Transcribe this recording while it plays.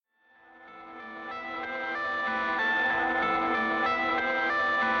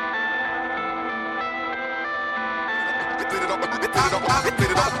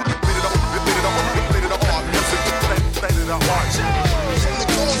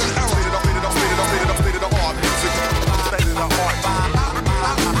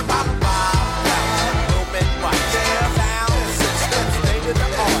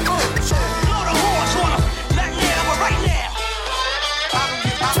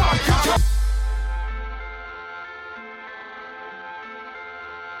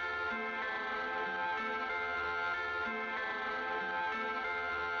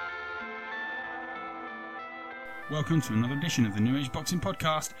Welcome to another edition of the New Age Boxing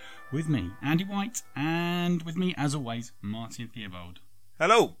Podcast with me, Andy White, and with me, as always, Martin Theobald.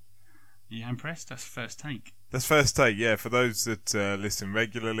 Hello. You impressed? That's first take. That's first take, yeah. For those that listen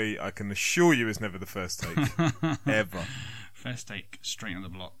regularly, I can assure you it's never the first take. Ever. First take straight on the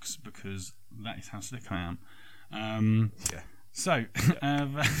blocks, because that is how slick I am. Yeah. So,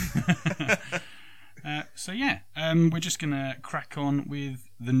 we're just going to crack on with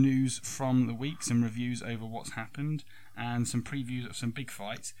the news from the week, some reviews over what's happened, and some previews of some big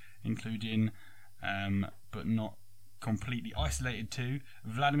fights, including, but not completely isolated to,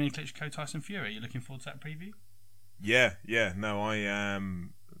 Vladimir Klitschko, Tyson Fury. Are you looking forward to that preview? Yeah. No, I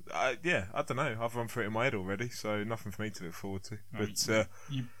am. I don't know. I've run through it in my head already, so nothing for me to look forward to. But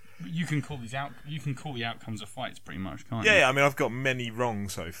you can call these out. You can call the outcomes of fights pretty much, can't you? Yeah. I mean, I've got many wrong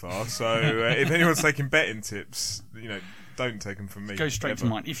so far. So if anyone's taking betting tips, don't take them from me. Go straight to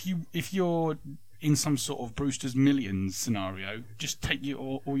mine. If you're in some sort of Brewster's Millions scenario, just take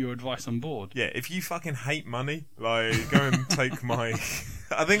all your advice on board. Yeah. If you fucking hate money, go and take my.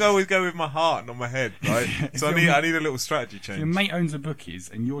 I think I always go with my heart, not my head, right? So I need a little strategy change. If your mate owns a bookies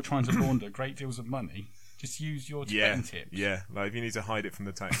and you're trying to launder great deals of money, just use your betting tips. Yeah, like if you need to hide it from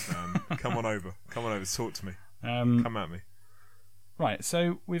the tax man, come on over, talk to me, come at me. Right,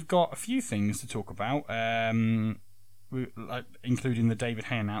 so we've got a few things to talk about, including the David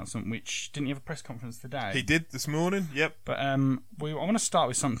Haye announcement, which didn't he have a press conference today? He did this morning, yep. But I want to start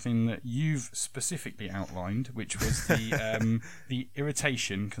with something that you've specifically outlined, which was the the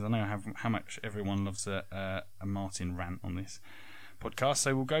irritation, because I know how much everyone loves a Martin rant on this podcast.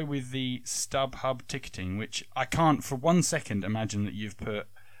 So we'll go with the StubHub ticketing, which I can't for 1 second imagine that you've put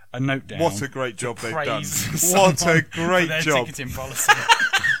a note down. What a great job they've done. What a great their job. Ticketing policy.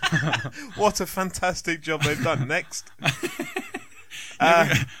 What a fantastic job they've done. Next.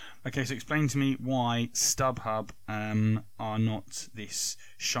 Okay, so explain to me why StubHub are not this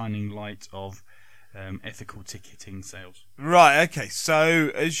shining light of ethical ticketing sales. Right, okay.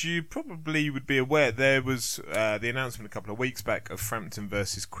 So, as you probably would be aware, there was the announcement a couple of weeks back of Frampton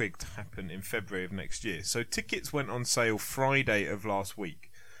versus Quigg to happen in February of next year. So, tickets went on sale Friday of last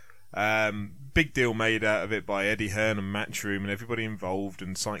week. Big deal made out of it by Eddie Hearn and Matchroom and everybody involved,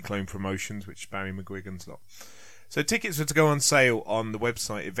 and Cyclone Promotions, which is Barry McGuigan's lot. So, tickets were to go on sale on the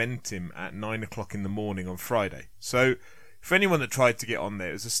website Eventim at 9 o'clock in the morning on Friday. So, for anyone that tried to get on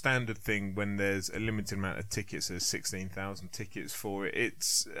there, it's a standard thing when there's a limited amount of tickets. There's 16,000 tickets for it.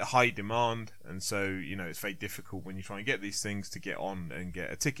 It's high demand, and so, it's very difficult when you try and get these things to get on and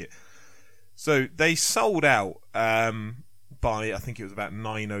get a ticket. So they sold out by, I think it was about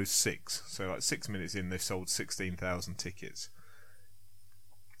 9:06. So like 6 minutes in, they've sold 16,000 tickets.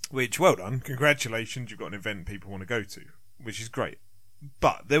 Which, well done. Congratulations, you've got an event people want to go to, which is great.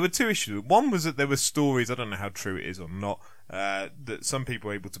 But there were two issues. One was that there were stories, I don't know how true it is or not, that some people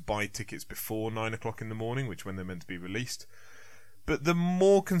were able to buy tickets before 9 o'clock in the morning, which when they're meant to be released. But the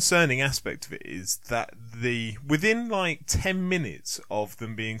more concerning aspect of it is that within like 10 minutes of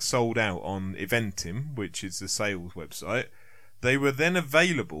them being sold out on Eventim, which is the sales website, they were then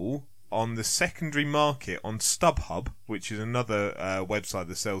available on the secondary market on StubHub, which is another website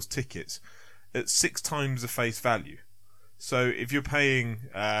that sells tickets, at 6 times the face value. So if you're paying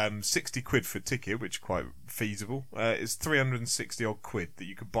 60 quid for a ticket, which is quite feasible, it's 360 odd quid that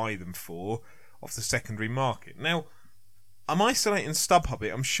you could buy them for off the secondary market. Now, I'm isolating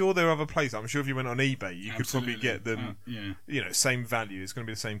StubHub. I'm sure there are other places. I'm sure if you went on eBay, you could probably get them, same value. It's going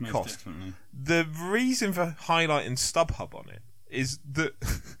to be the same cost. Definitely. The reason for highlighting StubHub on it is that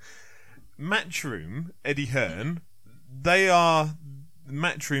Matchroom, Eddie Hearn, they are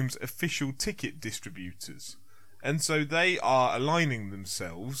Matchroom's official ticket distributors. And so they are aligning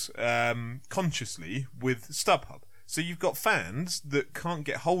themselves consciously with StubHub. So you've got fans that can't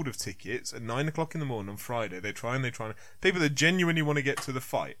get hold of tickets at 9 o'clock in the morning on Friday. They're trying. People that genuinely want to get to the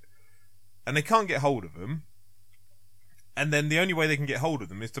fight. And they can't get hold of them. And then the only way they can get hold of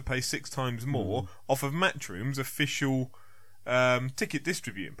them is to pay 6 times more off of Matchroom's official ticket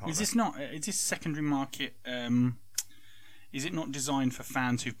distributing partner. Is this secondary market... is it not designed for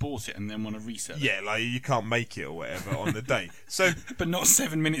fans who've bought it and then want to resell it? Yeah, like you can't make it or whatever on the day. So, but not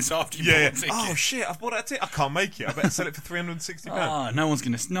 7 minutes after you bought the ticket. Oh shit! I've bought that ticket. I can't make it. I better sell it for £360. No one's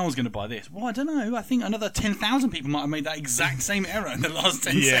gonna buy this. Well, I don't know. I think another 10,000 people might have made that exact same error in the last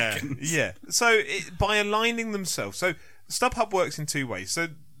 10 seconds. Yeah. So by aligning themselves, so StubHub works in two ways. So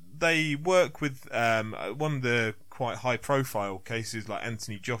they work with one of the quite high-profile cases like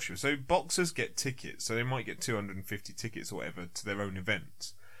Anthony Joshua. So boxers get tickets, so they might get 250 tickets or whatever to their own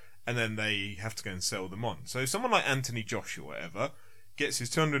events, and then they have to go and sell them on. So someone like Anthony Joshua, whatever, gets his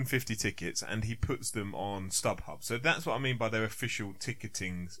 250 tickets and he puts them on StubHub. So that's what I mean by their official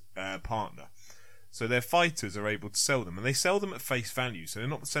ticketing partner. So their fighters are able to sell them, and they sell them at face value. So they're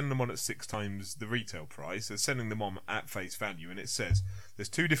not sending them on at 6 times the retail price. They're sending them on at face value, and it says there's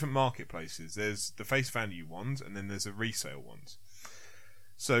 2 different marketplaces. There's the face value ones, and then there's the resale ones.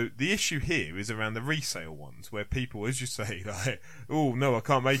 So the issue here is around the resale ones, where people, as you say, like, oh no, I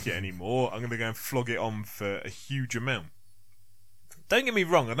can't make it anymore. I'm going to go and flog it on for a huge amount. Don't get me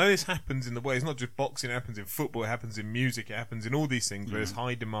wrong, I know this happens in the way. It's not just boxing, it happens in football, it happens in music, it happens in all these things where there's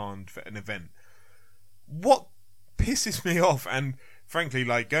high demand for an event. What pisses me off, and frankly,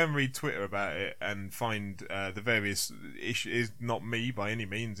 like, go and read Twitter about it and find the various issues. It's not me by any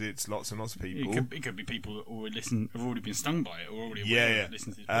means, it's lots and lots of people. It could be people that have already been stung by it, or already aware of it,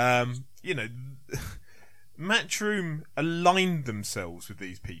 listen to this you know, Matchroom aligned themselves with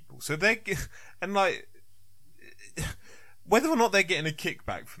these people. So they're, and like, whether or not they're getting a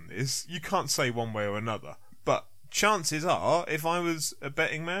kickback from this, you can't say one way or another. But chances are, if I was a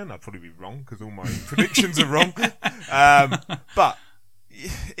betting man, I'd probably be wrong because all my predictions are wrong. But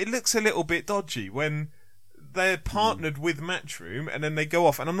it looks a little bit dodgy when they're partnered with Matchroom and then they go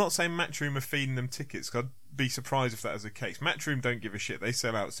off. And I'm not saying Matchroom are feeding them tickets, 'cause I'd be surprised if that was the case. Matchroom don't give a shit. They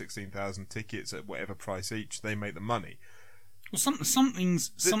sell out 16,000 tickets at whatever price each. They make the money. Well, something's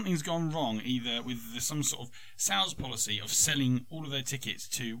gone wrong, either with some sort of sales policy of selling all of their tickets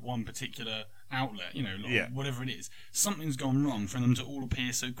to one particular outlet, whatever it is. Something's gone wrong for them to all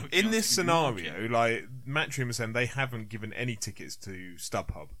appear so quickly. In this scenario, like, Matchroom is saying they haven't given any tickets to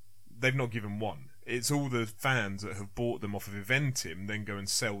StubHub. They've not given one. It's all the fans that have bought them off of Eventim, then go and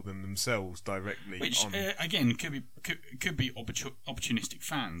sell them themselves directly. Which, again, could be opportunistic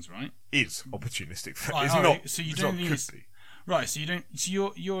fans, right? Is opportunistic fans. Right, it's not. not. So you it's don't not think could be. Right, so you don't.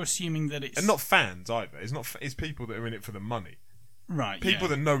 So you're assuming that it's And not fans either. It's not. It's people that are in it for the money. Right. People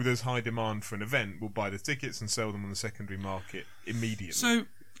that know there's high demand for an event will buy the tickets and sell them on the secondary market immediately. So,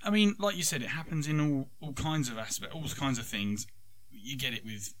 I mean, like you said, it happens in all kinds of aspects, all kinds of things. You get it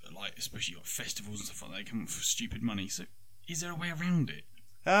with, like, especially like festivals and stuff like that. They come up for stupid money. So, is there a way around it?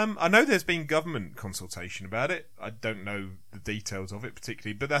 I know there's been government consultation about it. I don't know the details of it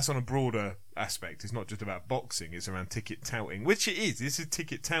particularly, but that's on a broader aspect. It's not just about boxing, it's around ticket touting, which it is. This is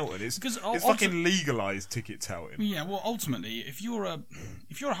ticket touting. It's fucking legalised ticket touting. Yeah, well, ultimately, if you're a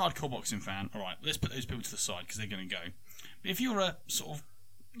hardcore boxing fan, all right, let's put those people to the side because they're going to go. But if you're a sort of,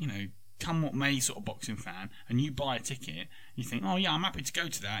 come what may sort of boxing fan, and you buy a ticket, you think, oh yeah, I'm happy to go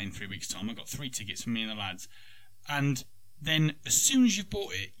to that in 3 weeks' time. I've got 3 tickets for me and the lads. And then as soon as you've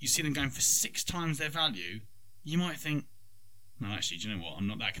bought it, you see them going for 6 times their value, you might think, no, actually, do you know what? I'm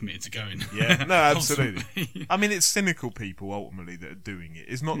not that committed to going. Yeah, no, absolutely. I mean, it's cynical people, ultimately, that are doing it.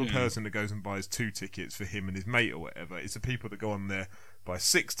 It's not the person that goes and buys 2 tickets for him and his mate or whatever. It's the people that go on there, buy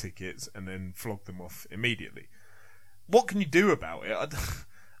 6 tickets, and then flog them off immediately. What can you do about it?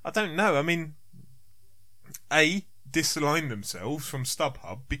 I don't know. I mean, disalign themselves from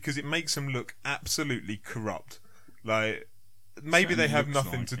StubHub because it makes them look absolutely corrupt. Like, maybe they have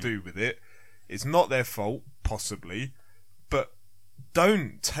nothing to do with it. It's not their fault, possibly, but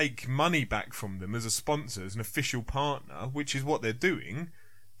don't take money back from them as a sponsor, as an official partner, which is what they're doing,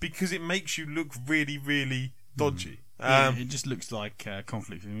 because it makes you look really, really dodgy. It just looks like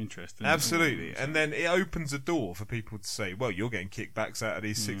conflict of interest. Absolutely. And then it opens a door for people to say, well, you're getting kickbacks out of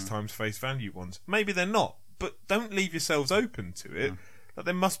these 6 times face value ones. Maybe they're not, but don't leave yourselves open to it. Like,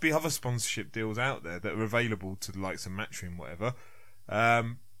 there must be other sponsorship deals out there that are available to the likes of Matchroom, whatever.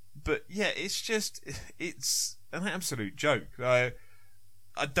 But yeah, it's an absolute joke. I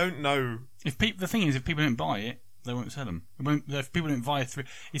don't know. The thing is, if people don't buy it, they won't sell them. If people don't buy 3,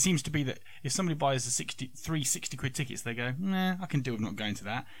 it seems to be that if somebody buys the 3 60-quid tickets, they go, nah, I can deal with not going to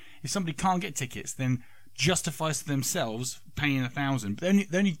that. If somebody can't get tickets, then justifies to themselves paying 1,000. But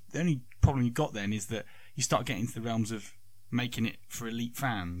the only problem you've got then is that you start getting into the realms of making it for elite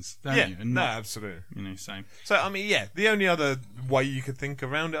fans, don't you? And no, absolutely. So I mean, yeah, the only other way you could think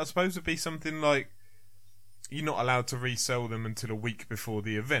around it, I suppose, would be something like, you're not allowed to resell them until a week before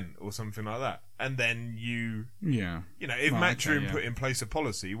the event or something like that. And then if Matchroom put in place a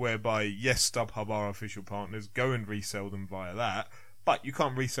policy whereby, yes, StubHub are official partners, go and resell them via that, but you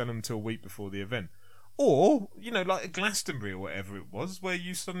can't resell them until a week before the event. Or, like a Glastonbury or whatever it was, where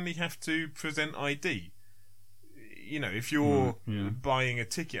you suddenly have to present ID. If you're buying a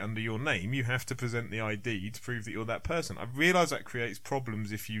ticket under your name, you have to present the ID to prove that you're that person. I realise that creates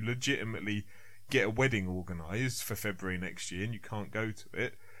problems if you legitimately get a wedding organised for February next year and you can't go to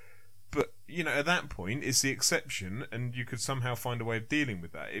it. But, at that point, it's the exception, and you could somehow find a way of dealing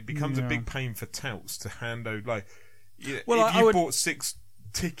with that. It becomes a big pain for touts to hand over, if you bought 6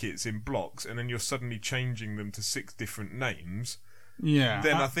 tickets in blocks and then you're suddenly changing them to 6 different names,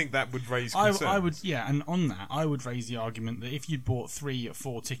 then I think that would raise concerns. I would, and on that, I would raise the argument that if you'd bought 3 or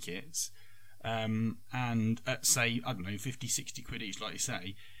 4 tickets, and at, say, I don't know, 50, 60 quid each, like you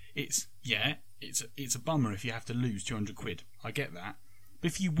say, it's a bummer if you have to lose 200 quid. I get that.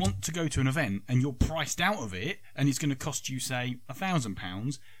 But if you want to go to an event and you're priced out of it and it's going to cost you, say,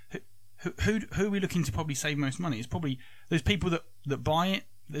 £1,000, who are we looking to probably save most money? It's probably those people that buy it,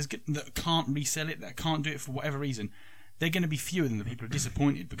 that can't resell it, that can't do it for whatever reason. They're going to be fewer than the people who are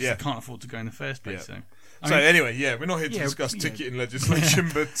disappointed because they can't afford to go in the first place. Yeah. So anyway, we're not here to discuss ticketing legislation,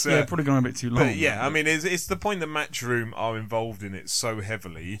 but probably gone a bit too long. But it's the point that Matchroom are involved in it so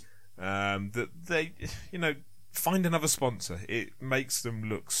heavily that they, find another sponsor. It makes them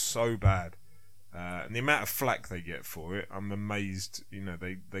look so bad, and the amount of flack they get for it, I'm amazed.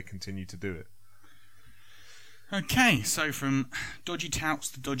 They continue to do it. Okay, so from dodgy touts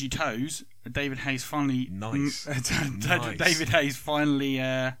to dodgy toes, David Hayes finally David Hayes finally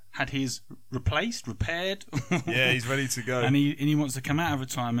had his repaired. Yeah, he's ready to go, and he wants to come out of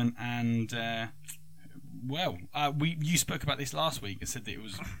retirement. And you spoke about this last week and said that it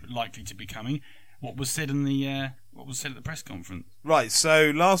was likely to be coming. What was said at the press conference? Right,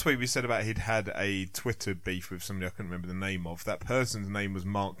 so last week we said about he'd had a Twitter beef with somebody I couldn't remember the name of. That person's name was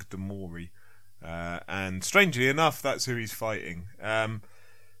Mark Damori. And strangely enough, that's who he's fighting.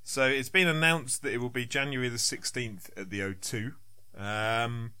 So it's been announced that it will be January the 16th at the O2.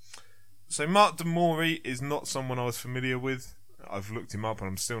 So Mark Damori is not someone I was familiar with. I've looked him up and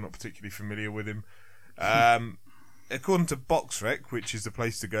I'm still not particularly familiar with him. According to BoxRec, which is the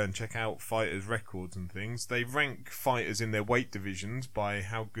place to go and check out fighters' records and things, they rank fighters in their weight divisions by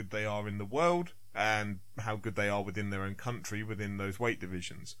how good they are in the world and how good they are within their own country within those weight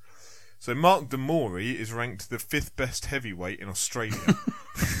divisions. So Mark Damori is ranked the 5th best heavyweight in Australia.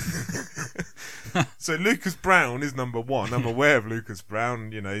 So Lucas Brown is number 1. I'm aware of Lucas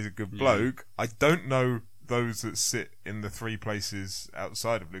Brown. He's a good bloke. I don't know those that sit in the 3 places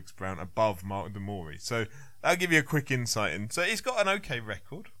outside of Lucas Brown above Mark Damori. So I'll give you a quick insight. So he's got an okay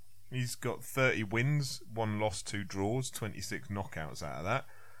record. He's got 30 wins, 1 loss, 2 draws, 26 knockouts out of that.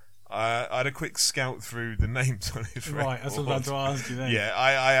 I had a quick scout through the names on his record. Right, that's what I was about to ask you then. Yeah,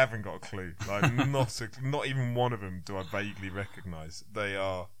 I haven't got a clue. Not even one of them do I vaguely recognise. They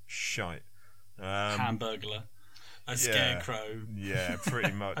are shite. Hamburglar. A scarecrow. Yeah,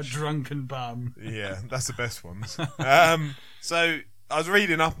 pretty much. A drunken bum. Yeah, that's the best ones. So I was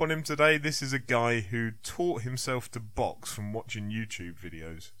reading up on him today. This is a guy who taught himself to box from watching YouTube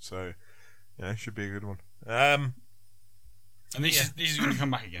videos. So, should be a good one. And this is going to come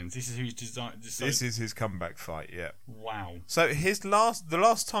back again. This is who's designed. This is his comeback fight. Yeah. Wow. So the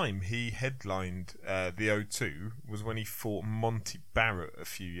last time he headlined the O2 was when he fought Monty Barrett a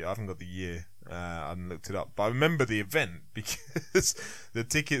few years. I haven't got the year. I haven't looked it up, but I remember the event because the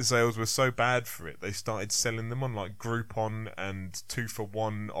ticket sales were so bad for it. They started selling them on like Groupon and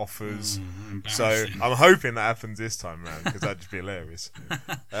 2-for-1 offers. So I'm hoping that happens this time around because that'd just be hilarious.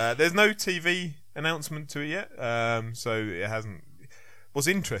 There's no TV announcement to it yet, so it hasn't. What's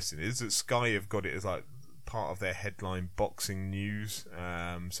interesting is that Sky have got it as like part of their headline boxing news.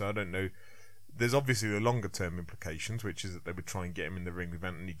 So I don't know. There's obviously the longer term implications, which is that they would try and get him in the ring with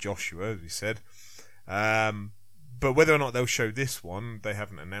Anthony Joshua, as we said. But whether or not they'll show this one, they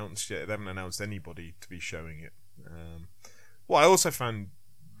haven't announced yet. They haven't announced anybody to be showing it. What I also found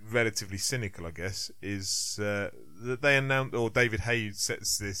relatively cynical, I guess, is that they announced, or David Hayes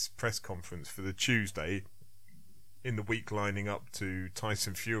sets this press conference for the Tuesday in the week lining up to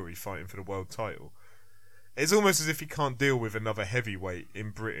Tyson Fury fighting for the world title. It's almost as if he can't deal with another heavyweight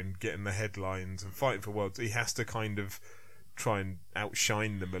in Britain getting the headlines and fighting for worlds. He has to kind of try and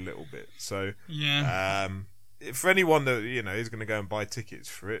outshine them a little bit. So, for anyone that is going to go and buy tickets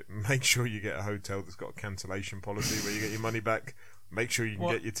for it, make sure you get a hotel that's got a cancellation policy where you get your money back. Make sure you can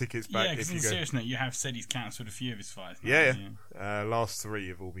get your tickets back. Yeah, because on a serious note, you have said he's cancelled a few of his fights. Yeah. Last 3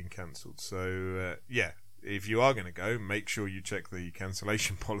 have all been cancelled. So, if you are going to go, make sure you check the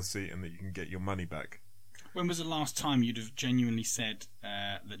cancellation policy and that you can get your money back. When was the last time you'd have genuinely said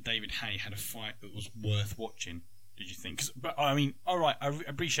that David Haye had a fight that was worth watching? Did you think? But I mean, all right, I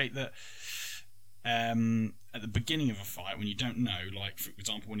appreciate that. At the beginning of a fight, when you don't know, like for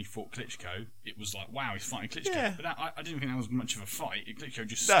example, when he fought Klitschko, it was like, wow, he's fighting Klitschko. Yeah. But I didn't think that was much of a fight. Klitschko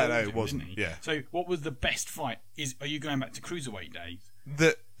just No, stalled it him, wasn't. didn't he? Yeah. So, what was the best fight? Are you going back to cruiserweight days?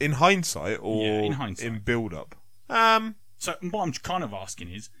 In hindsight, or in hindsight. in build-up? So, what I'm kind of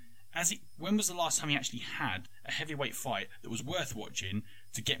asking is, when was the last time he actually had a heavyweight fight that was worth watching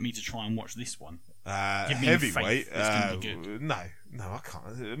to get me to try and watch this one? Give me Heavyweight? faith it's gonna be good. No, I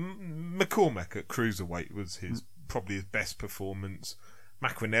can't. McCormack at cruiserweight was probably his best performance.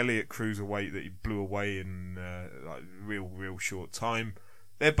 McInerney at cruiserweight that he blew away in like real short time.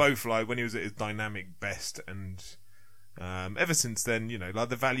 They're both like when he was at his dynamic best, and ever since then, like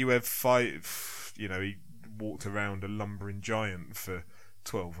the Valuev fight, he walked around a lumbering giant for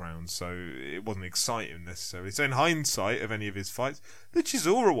 12 rounds, so it wasn't exciting necessarily. So in hindsight of any of his fights, the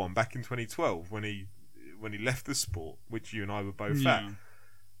Chisora one back in 2012 when he left the sport, which you and I were both at,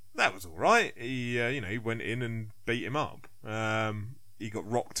 that was all right. He he went in and beat him up. He got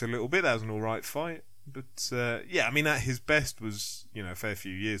rocked a little bit. That was an all right fight. But I mean, at his best was a fair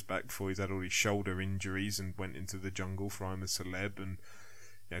few years back before he's had all these shoulder injuries and went into the jungle for I'm a Celeb and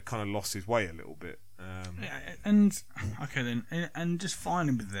kind of lost his way a little bit. And just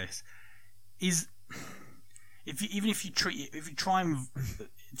finally with this is if you try and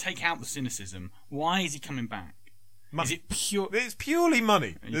take out the cynicism, why is he coming back? Is it pure? It's purely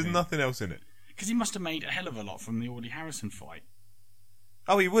money. There's nothing else in it. Because he must have made a hell of a lot from the Audley Harrison fight.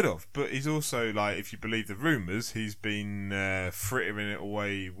 Oh, he would have, but he's also, like, if you believe the rumours, he's been frittering it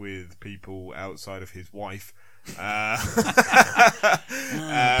away with people outside of his wife.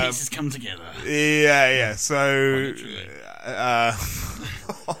 Pieces come together. Yeah. So,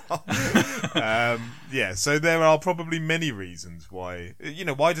 so there are probably many reasons why.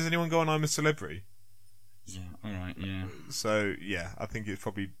 Why does anyone go on I'm a Celebrity? Yeah, all right, yeah. So, I think it's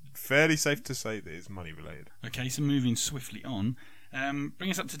probably fairly safe to say that it's money related. Okay, so moving swiftly on. Bring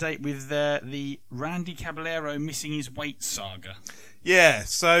us up to date with the Randy Caballero missing his weight saga. Yeah,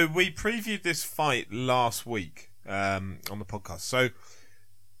 so we previewed this fight last week on the podcast. So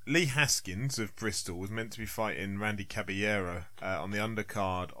Lee Haskins of Bristol was meant to be fighting Randy Caballero on the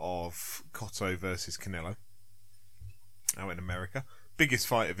undercard of Cotto versus Canelo out in America. Biggest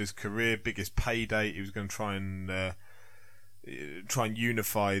fight of his career, biggest payday. He was going to try and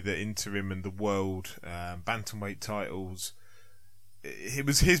unify the interim and the world bantamweight titles. It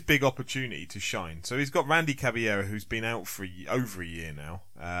was his big opportunity to shine. So he's got Randy Caballero, who's been out for over a year now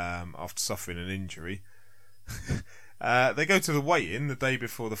after suffering an injury. They go to the weigh-in the day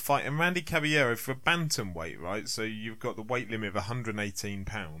before the fight, and Randy Caballero for bantamweight, right? So you've got the weight limit of 118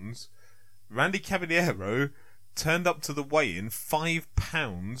 pounds. Randy Caballero turned up to the weigh-in 5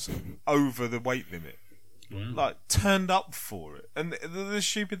 pounds over the weight limit. Wow. Like, turned up for it. And the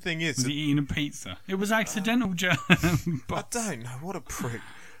stupid thing is... Was he eating a pizza? It was accidental, Joe. I don't know. What a prick.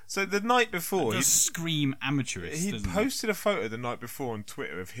 So the night before... He scream amateurist, He posted a photo the night before on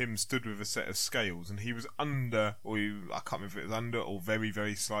Twitter of him stood with a set of scales, and he was under, I can't remember if it was under or very,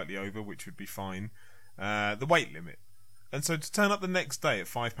 very slightly over, which would be fine, the weight limit. And so to turn up the next day at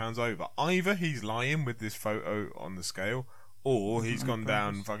 5 pounds over, either he's lying with this photo on the scale, or he's gone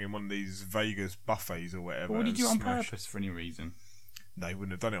down fucking one of these Vegas buffets or whatever. But what did you do on purpose for any reason? No, he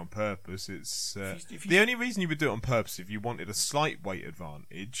wouldn't have done it on purpose. It's if you the only reason you would do it on purpose if you wanted a slight weight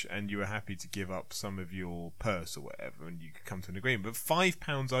advantage and you were happy to give up some of your purse or whatever, and you could come to an agreement. But 5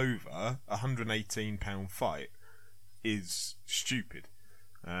 pounds over a £118 fight is stupid,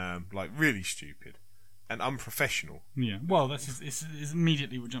 like really stupid and unprofessional. Yeah, well, that's it's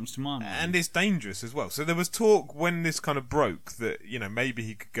immediately what jumps to mind. And it's dangerous as well. So there was talk when this kind of broke that, maybe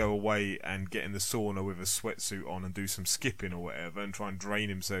he could go away and get in the sauna with a sweatsuit on and do some skipping or whatever and try and drain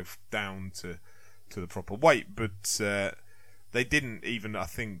himself down to the proper weight. But they didn't even, I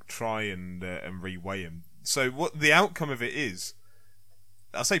think, try and re-weigh him. So what the outcome of it is,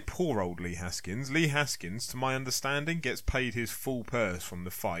 I say poor old Lee Haskins. Lee Haskins, to my understanding, gets paid his full purse from the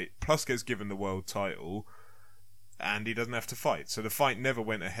fight, plus gets given the world title, and he doesn't have to fight. So the fight never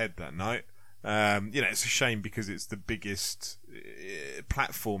went ahead that night. It's a shame because it's the biggest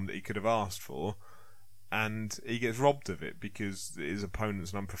platform that he could have asked for, and he gets robbed of it because his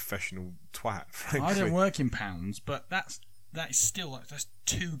opponent's an unprofessional twat, frankly. I don't work in pounds, but that's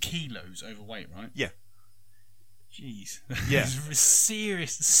 2 kilos overweight, right? Yeah. Jeez. Yeah.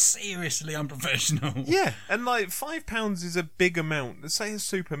 Seriously unprofessional. Yeah, and like £5 is a big amount. Let's say a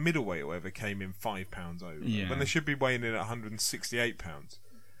super middleweight or whatever came in £5 over, when they should be weighing in at £168.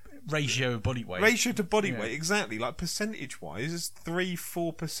 Ratio of body weight. Ratio to body weight, exactly. Like percentage wise, it's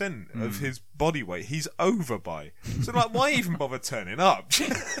 3-4% of his body weight. He's over by. So like, why even bother turning up?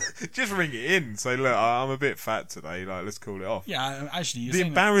 Just ring it in. Say, look, I'm a bit fat today. Like, let's call it off. Yeah, actually, the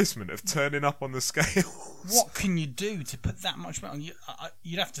embarrassment of turning up on the scale. What can you do to put that much weight on?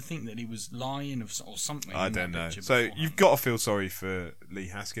 You'd have to think that he was lying or something. I don't know. So you've got to feel sorry for Lee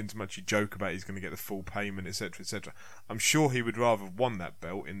Haskins. Much you joke about he's going to get the full payment, etc., etc. I'm sure he would rather have won that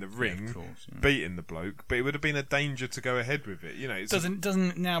belt in the ring, of course, beating the bloke, but it would have been a danger to go ahead with it. You know, doesn't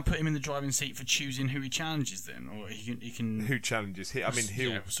it now put him in the driving seat for choosing who he challenges then, or he can who challenges him? I mean,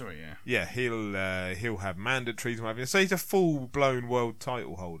 he'll have mandatories and what have you. So he's a full blown world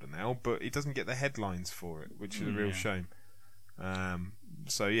title holder now, but he doesn't get the headlines for it, which is a real shame.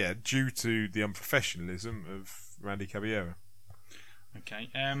 So yeah, due to the unprofessionalism of Randy Caballero. Okay.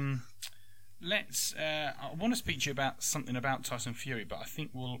 Let's. I want to speak to you about something about Tyson Fury, but I think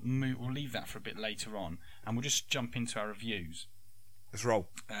we'll leave that for a bit later on, and we'll just jump into our reviews. Let's roll.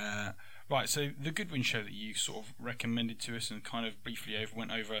 Right. So the Goodwin show that you sort of recommended to us and kind of briefly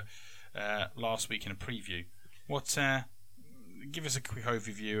went over last week in a preview. Give us a quick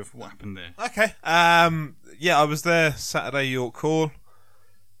overview of what happened there. Okay. I was there Saturday, York Hall.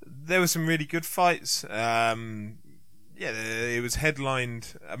 There were some really good fights. It was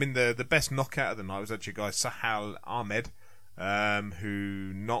headlined. I mean, the best knockout of the night was actually a guy, Sahal Ahmed,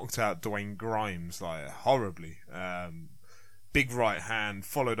 who knocked out Dwayne Grimes like horribly. Big right hand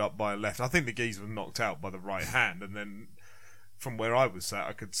followed up by a left. I think the geezer was knocked out by the right hand, and then from where I was sat,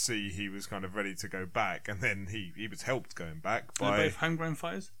 I could see he was kind of ready to go back, and then he was helped going back by. Are they both homegrown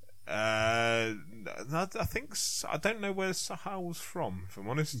fighters? I think I don't know where Sahal was from, if I'm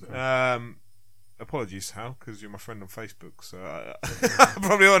honest. Okay. Apologies, Sahal, because you're my friend on Facebook, so I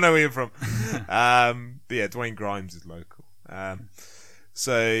probably won't know where you're from. But yeah, Dwayne Grimes is local.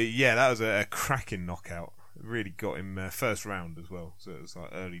 So yeah, that was a cracking knockout. Really got him first round as well, so it was like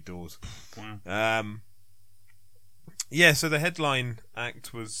early doors. Wow. So the headline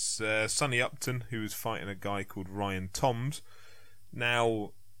act was Sonny Upton, who was fighting a guy called Ryan Toms.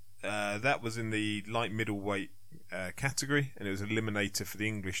 Now, that was in the light middleweight category, and it was eliminator for the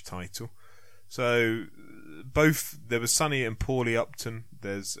English title. So there was Sonny and Paulie Upton.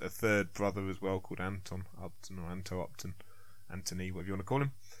 There's a third brother as well called Anton Upton or Anto Upton, Anthony, whatever you want to call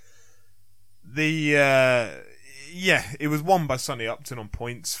him. It was won by Sonny Upton on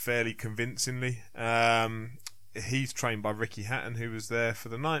points fairly convincingly. He's trained by Ricky Hatton, who was there for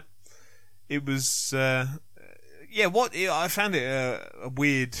the night. It was I found it a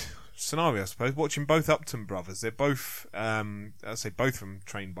weird scenario, I suppose, watching both Upton brothers. They're both both of them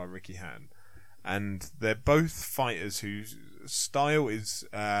trained by Ricky Hatton, and they're both fighters whose style is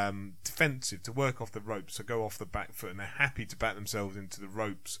defensive, to work off the ropes, so go off the back foot, and they're happy to back themselves into the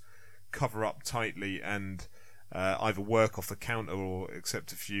ropes, cover up tightly, and either work off the counter or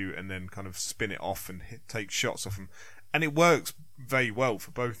accept a few and then kind of spin it off and take shots off them. And it works very well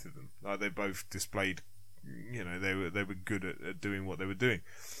for both of them. They both displayed, they were good at doing what they were doing.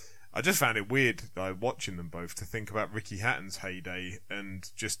 I just found it weird watching them both to think about Ricky Hatton's heyday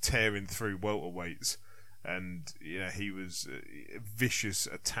and just tearing through welterweights. And he was a vicious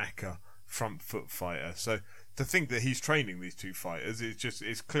attacker, front foot fighter. So to think that he's training these two fighters,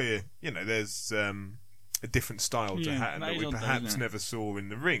 it's clear, there's a different style to Hatton that we perhaps never saw in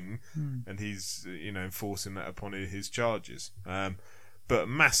the ring, and he's enforcing that upon his charges. But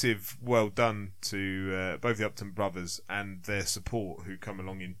massive well done to both the Upton brothers and their support, who come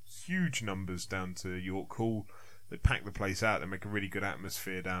along in huge numbers down to York Hall. They pack the place out. They make a really good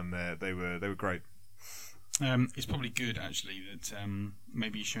atmosphere down there. They were great. It's probably good actually that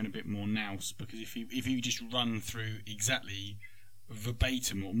maybe he's shown a bit more nous, because if you just run through exactly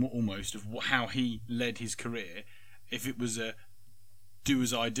verbatim or almost of how he led his career, if it was a do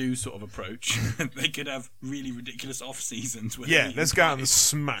as I do sort of approach, they could have really ridiculous off seasons. Let's go out and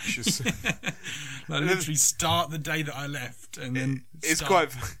smash us. Literally start the day that I left and then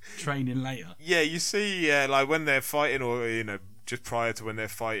training later. Yeah, you see, when they're fighting, or just prior to when they're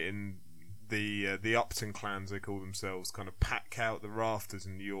fighting, the Upton clans, they call themselves, kind of pack out the rafters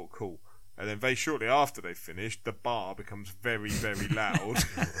in New York Hall. And then very shortly after they finished, the bar becomes very, very loud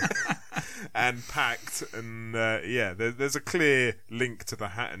and packed. And there's a clear link to the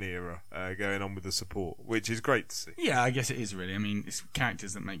Hatton era going on with the support, which is great to see. Yeah, I guess it is really. I mean, it's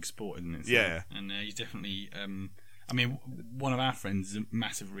characters that make sport, isn't it? So, yeah. And he's definitely I mean, one of our friends is a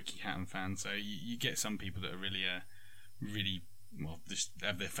massive Ricky Hatton fan, so you get some people that are really, well, just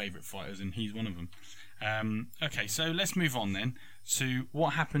have their favourite fighters, and he's one of them. Okay, so let's move on then to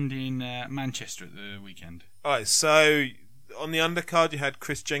what happened in Manchester at the weekend. Alright, so on the undercard you had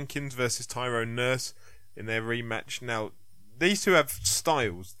Chris Jenkins versus Tyrone Nurse in their rematch. Now, these two have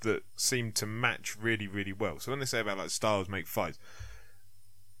styles that seem to match really, really well. So when they say about like styles make fights,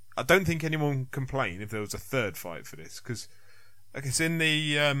 I don't think anyone would complain if there was a third fight for this, because I guess in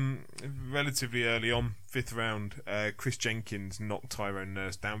the relatively early on, 5th round, Chris Jenkins knocked Tyrone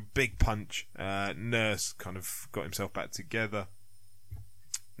Nurse down. Big punch. Nurse kind of got himself back together.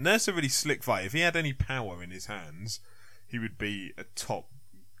 Nurse a really slick fighter. If he had any power in his hands, he would be a top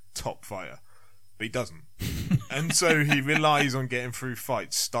fighter. But he doesn't. And so he relies on getting through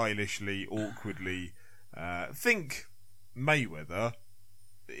fights stylishly, awkwardly. Think Mayweather,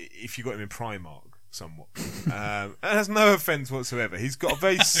 if you got him in Primark, somewhat. And has no offence whatsoever. He's got a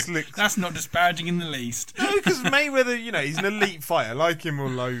very slick... That's not disparaging in the least. No, because Mayweather, he's an elite fighter. Like him or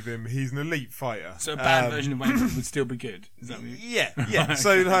loathe him, he's an elite fighter. So a bad version of Mayweather would still be good. Is that what you mean? Yeah. Okay.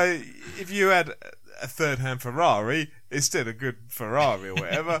 So like, if you had a third-hand Ferrari, it's still a good Ferrari or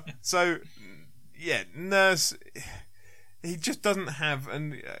whatever. So, yeah, Nurse, he just doesn't have...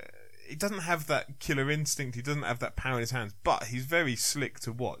 he doesn't have that killer instinct. He doesn't have that power in his hands, but he's very slick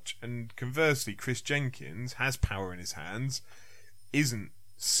to watch. And conversely, Chris Jenkins has power in his hands, isn't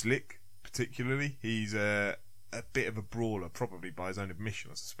slick particularly. He's a bit of a brawler, probably by his own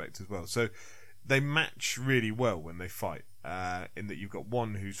admission, I suspect, as well. So they match really well when they fight, in that you've got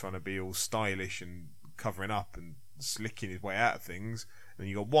one who's trying to be all stylish and covering up and slicking his way out of things, and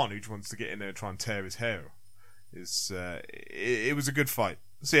you've got one who just wants to get in there and try and tear his hair off. It was a good fight.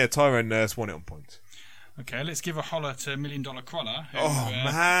 So yeah, Tyrone Nurse won it on points. Okay, let's give a holler to $1 Million Crawler.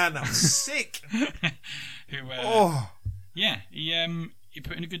 Man, that was sick. He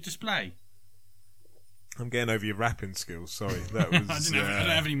put in a good display. I'm getting over your rapping skills. Sorry, that was. I don't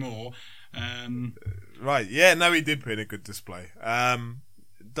have any more. Right, yeah, no, he did put in a good display.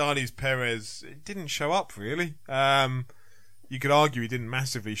 Darlis Perez didn't show up really. You could argue he didn't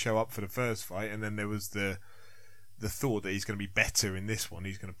massively show up for the first fight, and then there was the thought that he's going to be better in this one.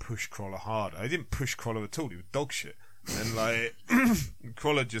 He's going to push Crawler harder. He didn't push Crawler at all. He was dog shit. And like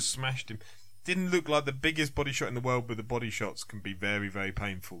Crawler just smashed him. Didn't look like the biggest body shot in the world, but the body shots can be very, very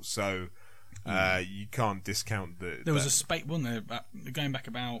painful. So you can't discount the. There was a spate, wasn't there? Going back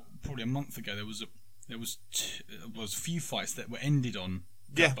about probably a month ago, there was a few fights that were ended on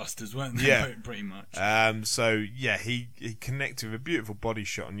gutbusters, weren't they? Yeah, pretty much. So yeah, he connected with a beautiful body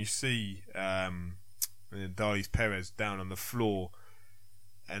shot, and you see. Darlis Perez down on the floor,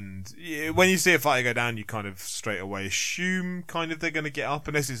 and when you see a fighter go down, you kind of straight away assume kind of they're going to get up,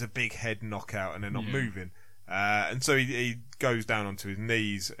 unless it's a big head knockout and they're not moving. And so he goes down onto his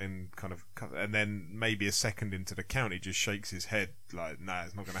knees and and then maybe a second into the count, he just shakes his head like, "Nah,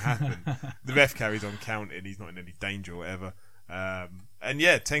 it's not going to happen." The ref carries on counting. He's not in any danger or whatever. And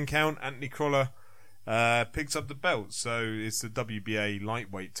yeah, 10 count. Anthony Crawler picks up the belt, so it's the WBA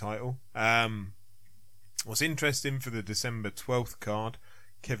lightweight title. What's interesting for the December 12th card,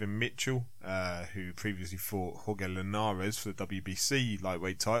 Kevin Mitchell, who previously fought Jorge Linares for the WBC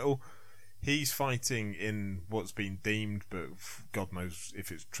lightweight title, he's fighting in what's been deemed, but God knows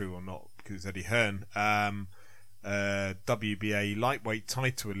if it's true or not, because it's Eddie Hearn, WBA lightweight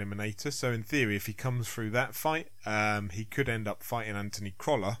title eliminator. So in theory, if he comes through that fight, he could end up fighting Anthony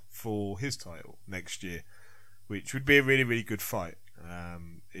Crawler for his title next year, which would be a really, really good fight.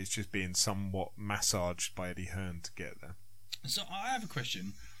 It's just being somewhat massaged by Eddie Hearn to get there. So I have a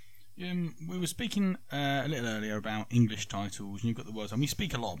question. We were speaking a little earlier about English titles, and you've got the words, and we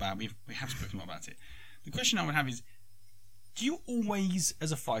speak a lot about. We have spoken a lot about it. The question I would have is: do you always,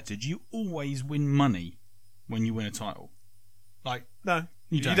 as a fighter, win money when you win a title? Like, no,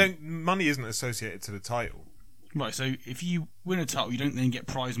 you don't. Money isn't associated to the title. Right, so if you win a title, you don't then get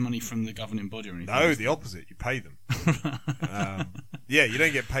prize money from the governing body or anything? No, the opposite. You pay them. Yeah, you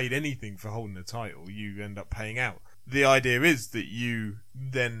don't get paid anything for holding a title. You end up paying out. The idea is that you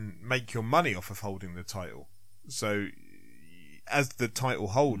then make your money off of holding the title. So, as the title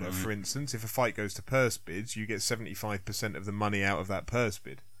holder, for instance, if a fight goes to purse bids, you get 75% of the money out of that purse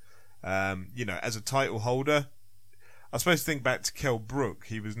bid. As a title holder, I suppose think back to Kell Brook.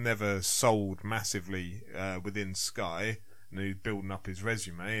 He was never sold massively within Sky, and he was building up his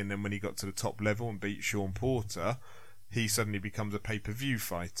resume. And then when he got to the top level and beat Sean Porter, he suddenly becomes a pay-per-view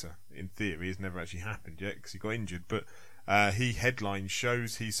fighter. In theory, it's never actually happened yet because he got injured. But he headlines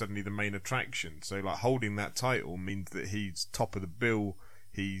shows. He's suddenly the main attraction. So, like, holding that title means that he's top of the bill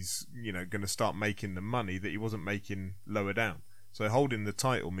he's going to start making the money that he wasn't making lower down. So holding the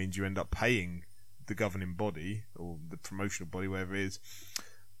title means you end up paying the governing body or the promotional body, whatever it is,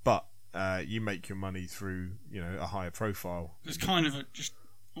 but you make your money through a higher profile. It's kind of just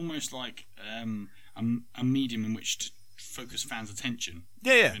almost like a medium in which to focus fans' attention.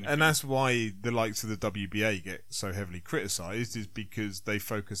 Yeah, and that's why the likes of the WBA get so heavily criticised, is because they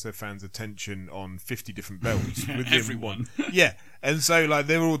focus their fans' attention on 50 different belts. within Everyone. Yeah, and so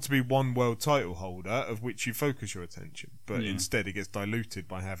there ought to be one world title holder of which you focus your attention, but instead it gets diluted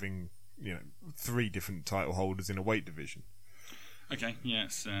by having 3 different title holders in a weight division. Okay, yeah,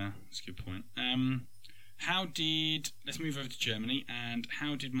 that's a good point. Let's move over to Germany, and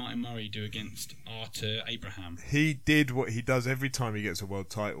how did Martin Murray do against Arthur Abraham? He did what he does every time he gets a world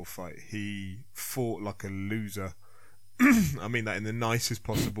title fight. He fought like a loser. I mean that in the nicest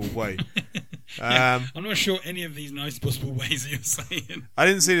possible way. I'm not sure any of these nice possible ways that you're saying. I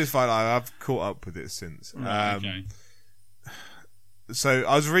didn't see this fight live. I've caught up with it since. Right, okay. So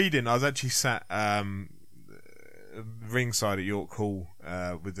I was actually sat ringside at York Hall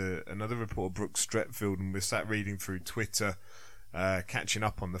with another reporter, Brooks Stretfield, and we're sat reading through Twitter, catching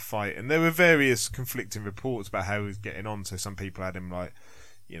up on the fight, and there were various conflicting reports about how he was getting on. So some people had him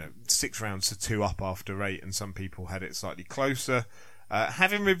 6 rounds to 2 up after 8, and some people had it slightly closer.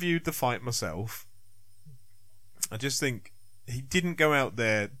 Having reviewed the fight myself, I just think he didn't go out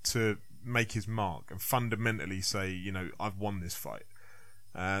there to make his mark and fundamentally say, I've won this fight.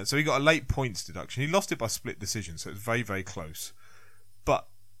 So he got a late points deduction. He lost it by split decision, so it's very, very close. But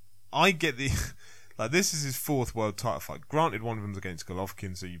I get this is his 4th world title fight. Granted, one of them's against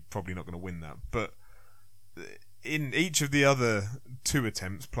Golovkin, so you're probably not going to win that. But in each of the other 2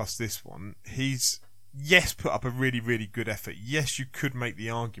 attempts, plus this one, he's, put up a really, really good effort. Yes, you could make the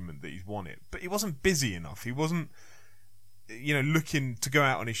argument that he's won it. But he wasn't busy enough. He wasn't looking to go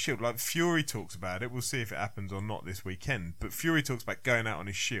out on his shield. Like Fury talks about it. We'll see if it happens or not this weekend. But Fury talks about going out on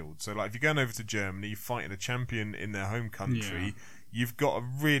his shield. So, if you're going over to Germany, you're fighting a champion in their home country, you've got to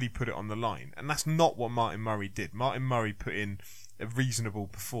really put it on the line. And that's not what Martin Murray did. Martin Murray put in a reasonable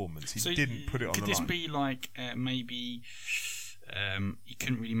performance. He didn't put it on the line. Could this be like maybe he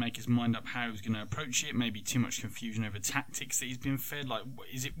couldn't really make his mind up how he was going to approach it? Maybe too much confusion over tactics that he's been fed.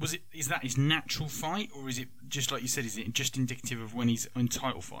 Is that his natural fight, or is it just like you said? Is it just indicative of when he's in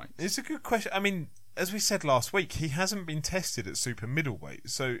title fight? It's a good question. I mean, as we said last week, he hasn't been tested at super middleweight,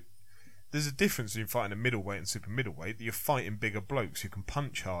 so there's a difference between fighting a middleweight and super middleweight. You're fighting bigger blokes who can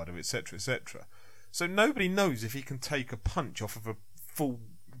punch harder, etc., etc. So nobody knows if he can take a punch off of a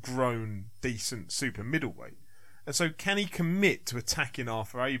full-grown, decent super middleweight. And so can he commit to attacking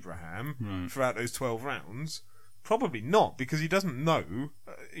Arthur Abraham throughout those 12 rounds? Probably not, because he doesn't know.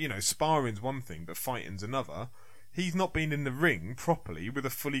 Sparring's one thing, but fighting's another. He's not been in the ring properly with a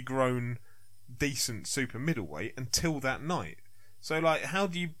fully grown, decent super middleweight until that night. So, how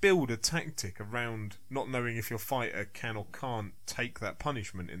do you build a tactic around not knowing if your fighter can or can't take that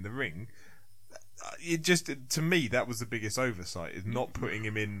punishment in the ring? It just, to me, that was the biggest oversight, is not putting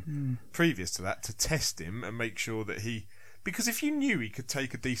him in previous to that to test him and make sure that because if you knew he could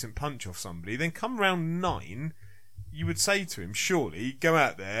take a decent punch off somebody, then come round 9, you would say to him, surely, go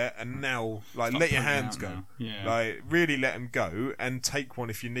out there and now, let your hands go. Yeah. Really let him go and take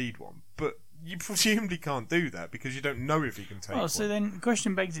one if you need one. But you presumably can't do that because you don't know if he can take one. So then the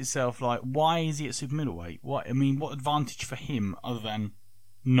question begs itself, why is he at super middleweight? What advantage for him other than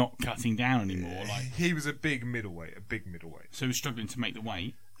not cutting down anymore? He was a big middleweight. So he was struggling to make the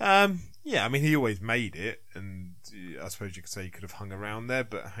weight? Yeah, I mean, he always made it, and I suppose you could say he could have hung around there,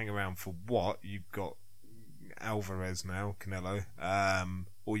 but hang around for what? You've got Alvarez now, Canelo,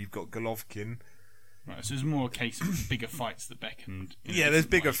 or you've got Golovkin. Right, so there's more a case of bigger fights that beckoned. Yeah, there's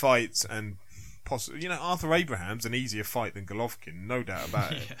bigger fights, and possibly, Arthur Abraham's an easier fight than Golovkin, no doubt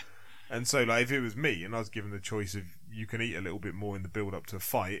about it. And so, if it was me and I was given the choice of you can eat a little bit more in the build-up to a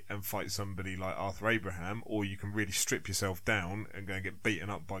fight and fight somebody like Arthur Abraham, or you can really strip yourself down and go and get beaten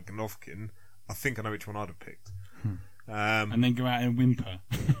up by Golovkin, I think I know which one I'd have picked. And then go out and whimper.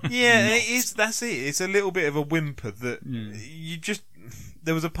 Yeah, that's it. It's a little bit of a whimper that you just...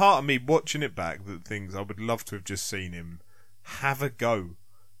 There was a part of me watching it back that thinks I would love to have just seen him have a go.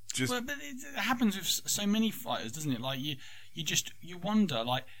 But it happens with so many fighters, doesn't it? You wonder,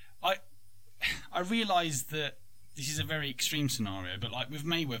 I realise that this is a very extreme scenario, but with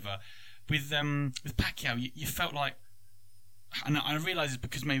Mayweather, with Pacquiao, you felt like, and I realise it's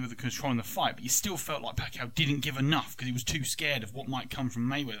because Mayweather was controlling the fight, but you still felt like Pacquiao didn't give enough because he was too scared of what might come from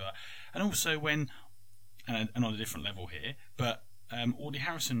Mayweather. And also when, and on a different level here, but Audie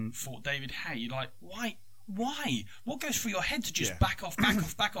Harrison fought David Haye, you're like, why Why? What goes through your head to just Yeah. back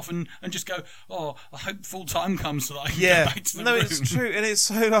off, and just go, oh, I hope full time comes so that I can Yeah, go back to the no, room. it's true, and it's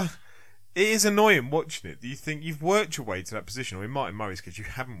so like, it is annoying watching it. Do you think you've worked your way to that position, or in Martin Murray's case, you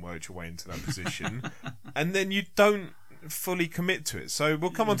haven't worked your way into that position, and then you don't fully commit to it. So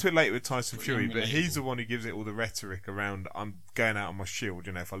we'll come on to it later with Tyson Fury, but he's the one who gives it all the rhetoric around, I'm going out on my shield,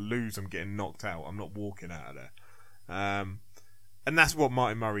 you know, if I lose, I'm getting knocked out, I'm not walking out of there. And that's what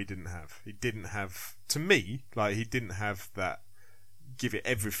Martin Murray didn't have. He didn't have, to me, like, he didn't have that give it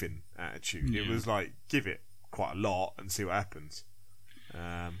everything attitude. Yeah. It was like, give it quite a lot and see what happens.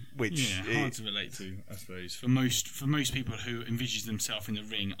 Which hard to relate to, I suppose. For most people who envisage themselves in the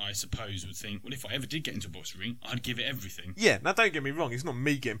ring, I suppose would think, well, if I ever did get into a boxing ring, I'd give it everything. Yeah, now don't get me wrong, it's not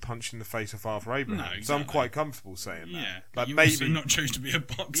me getting punched in the face of Arthur Abraham. No, exactly. So I'm quite comfortable saying that. Yeah, But you maybe also not chose to be a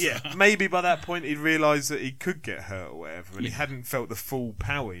boxer. Yeah, maybe by that point he'd realised that he could get hurt or whatever, and he hadn't felt the full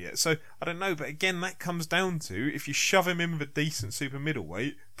power yet. So I don't know, but again, that comes down to if you shove him in with a decent super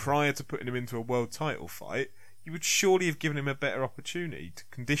middleweight prior to putting him into a world title fight, you would surely have given him a better opportunity to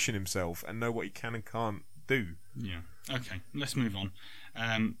condition himself and know what he can and can't do. Yeah. Okay, let's move on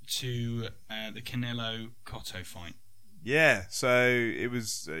to the Canelo Cotto fight. Yeah, so it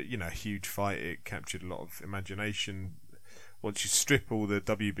was a huge fight. It captured a lot of imagination. Once you strip all the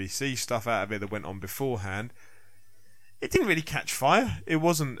WBC stuff out of it that went on beforehand, it didn't really catch fire. It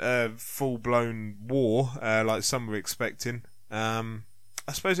wasn't a full-blown war like some were expecting. I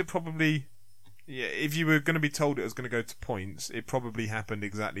suppose it probably... Yeah, if you were going to be told it was going to go to points, it probably happened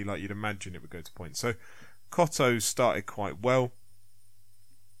exactly like you'd imagine it would go to points. So Cotto started quite well.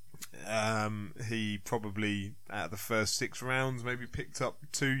 He probably, out of the first 6 rounds, maybe picked up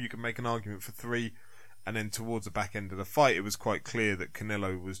 2. You can make an argument for 3. And then towards the back end of the fight, it was quite clear that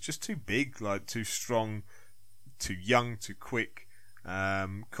Canelo was just too big, like too strong, too young, too quick.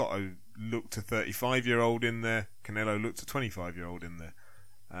 Cotto looked a 35-year-old in there. Canelo looked a 25-year-old in there.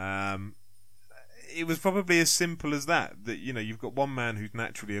 It was probably as simple as that you've got one man who's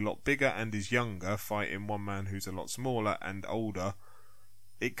naturally a lot bigger and is younger fighting one man who's a lot smaller and older.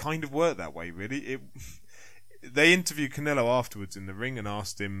 It kind of worked that way, really. They interviewed Canelo afterwards in the ring and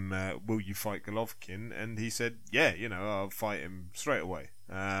asked him, will you fight Golovkin? And he said, yeah, I'll fight him straight away.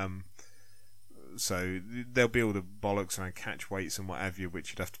 So there'll be all the bollocks around catch weights and what have you,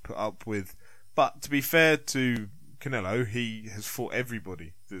 which you'd have to put up with. But to be fair to Canelo, he has fought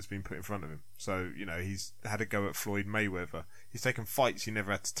everybody that's been put in front of him. So, he's had a go at Floyd Mayweather. He's taken fights he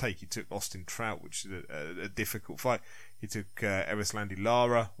never had to take. He took Austin Trout, which is a difficult fight. He took Erislandy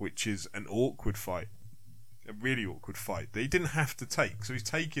Lara, which is an awkward fight. A really awkward fight that he didn't have to take. So he's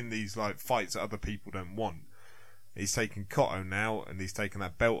taking these fights that other people don't want. He's taken Cotto now, and he's taken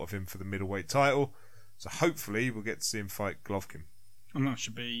that belt of him for the middleweight title. So hopefully we'll get to see him fight Golovkin. And that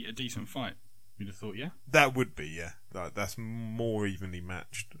should be a decent fight. You'd have thought, yeah? That would be, yeah. That's more evenly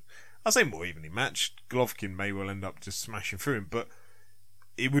matched. I say more evenly matched. Golovkin may well end up just smashing through him, but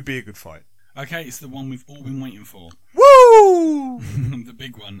it would be a good fight. Okay, it's the one we've all been waiting for. Woo! The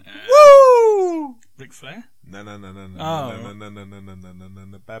big one. Woo! Ric Flair? No.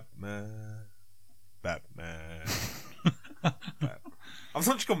 Batman. I've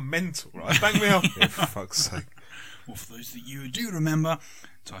not just gone mental, right? Bang me up here, for fuck's sake. Well, for those that you do remember,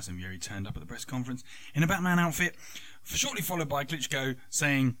 Tyson Fury turned up at the press conference in a Batman outfit, shortly followed by Klitschko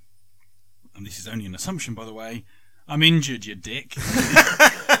saying, and this is only an assumption, by the way, I'm injured, you dick.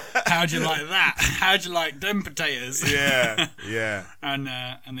 How'd you like that? How'd you like them potatoes? Yeah. And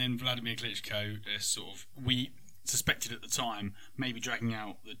then Vladimir Klitschko, we suspected at the time, maybe dragging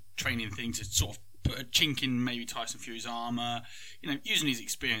out the training thing to sort of put a chink in maybe Tyson Fury's armour, using his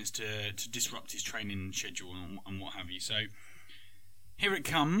experience to disrupt his training schedule and what have you. So here it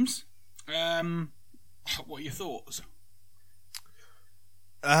comes. What are your thoughts?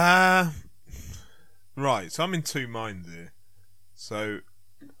 Right, so I'm in 2 minds here. So,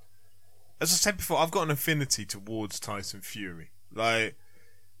 as I said before, I've got an affinity towards Tyson Fury. Like,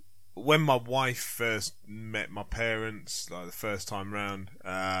 when my wife first met my parents, the first time round,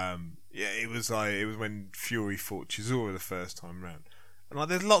 it was when Fury fought Chisora the first time round.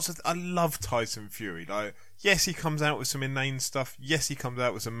 And there's lots of... I love Tyson Fury. Yes, he comes out with some inane stuff. Yes, he comes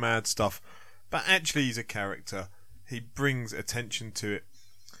out with some mad stuff. But actually, he's a character. He brings attention to it.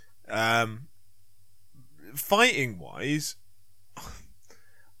 Fighting-wise,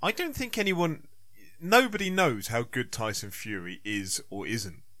 I don't think nobody knows how good Tyson Fury is or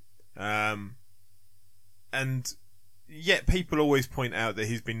isn't. And yet people always point out that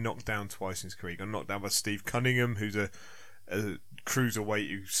he's been knocked down twice in his career. He got knocked down by Steve Cunningham, who's a cruiserweight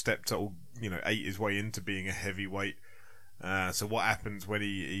who stepped up, ate his way into being a heavyweight. So what happens when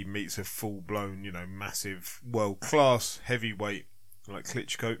he meets a full-blown, massive, world-class heavyweight like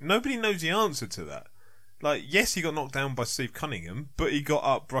Klitschko? Nobody knows the answer to that. Like, yes, he got knocked down by Steve Cunningham, but he got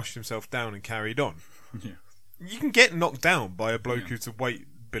up, brushed himself down, and carried on. Yeah. You can get knocked down by a bloke who's a weight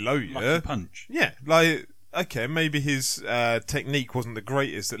below you. Lucky punch. Yeah, like, okay, maybe his technique wasn't the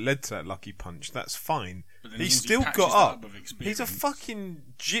greatest that led to that lucky punch. That's fine. He still got up. He's a fucking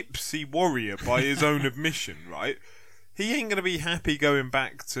gypsy warrior by his own admission, right? He ain't going to be happy going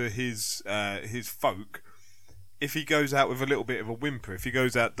back to his folk if he goes out with a little bit of a whimper, if he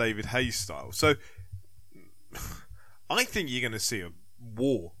goes out David Hayes style. So I think you're going to see a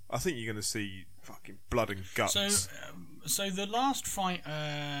war. I think you're going to see fucking blood and guts. So the last fight,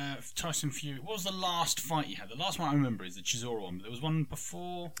 Tyson Fury. What was the last fight you had? The last one I remember is the Chisora one. But there was one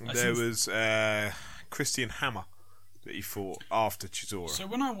before. There was Christian Hammer that he fought after Chisora. So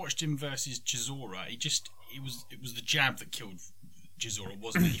when I watched him versus Chisora, it was the jab that killed Chisora,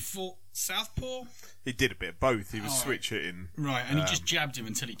 wasn't it? He fought southpaw. He did a bit of both. He was switch hitting. Right, and he just jabbed him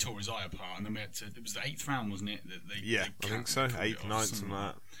until he tore his eye apart, and then we had to. It was the 8th round, wasn't it? I think so. 8th, 9th, something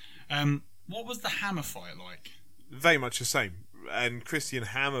like that. What was the Hammer fight like? Very much the same. And Christian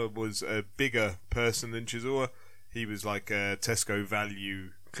Hammer was a bigger person than Chisora. He was like a Tesco value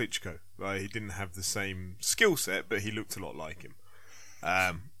Klitschko. Like, he didn't have the same skill set, but he looked a lot like him.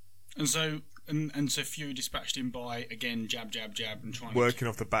 And so Fury dispatched him by, again, jab, and trying working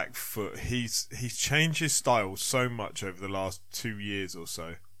off the back foot. He's changed his style so much over the last 2 years or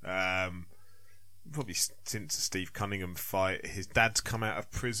so. Probably since the Steve Cunningham fight. His dad's come out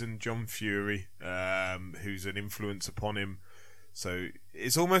of prison, John Fury, who's an influence upon him. So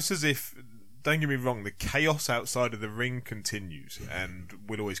it's almost as if, don't get me wrong, the chaos outside of the ring continues and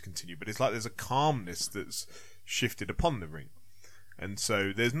will always continue, but it's like there's a calmness that's shifted upon the ring. And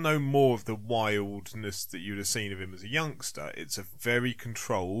so there's no more of the wildness that you'd have seen of him as a youngster. It's a very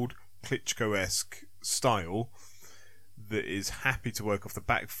controlled, Klitschko-esque style that is happy to work off the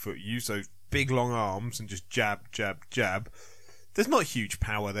back foot, use those big long arms and just jab. There's not huge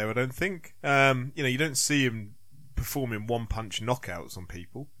power there, I don't think. You don't see him performing one-punch knockouts on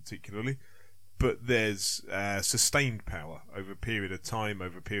people, particularly. But there's sustained power over a period of time,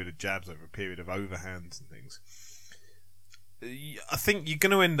 over a period of jabs, over a period of overhands and things. I think you're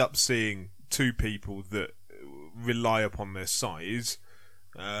going to end up seeing two people that rely upon their size.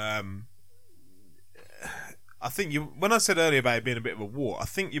 I think when I said earlier about it being a bit of a war,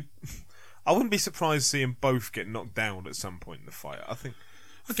 I wouldn't be surprised seeing both get knocked down at some point in the fight. I think.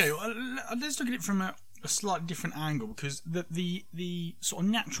 Okay, well, let's look at it from a slightly different angle, because the sort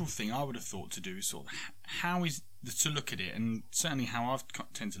of natural thing I would have thought to do is sort of how is to look at it, and certainly how I've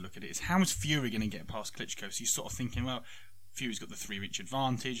tend to look at it is how is Fury going to get past Klitschko? So you're sort of thinking, well, Fury's got the 3-reach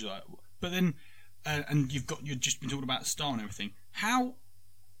advantage, but then and you've just been talking about style and everything. How,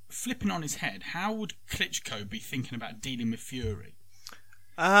 flipping on his head, how would Klitschko be thinking about dealing with Fury?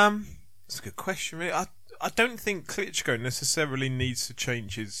 That's a good question, really. I don't think Klitschko necessarily needs to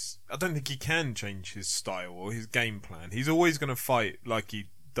change his... I don't think he can change his style or his game plan. He's always going to fight like he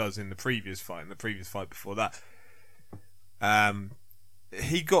does in the previous fight, and the previous fight before that.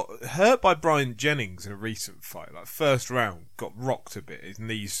 He got hurt by Brian Jennings in a recent fight. Like, first round, got rocked a bit. His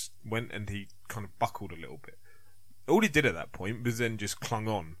knees went and he kind of buckled a little bit. All he did at that point was then just clung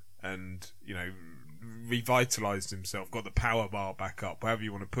on and, revitalised himself, got the power bar back up, however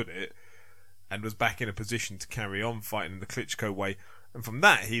you want to put it, and was back in a position to carry on fighting the Klitschko way. And from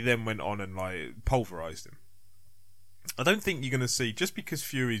that, he then went on and pulverised him. I don't think you're going to see, just because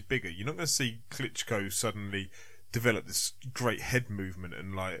Fury's bigger, you're not going to see Klitschko suddenly develop this great head movement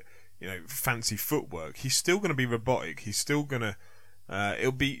and fancy footwork. He's still going to be robotic. He's still going to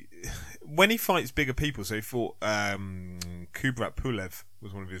it'll be when he fights bigger people. So he fought Kubrat Pulev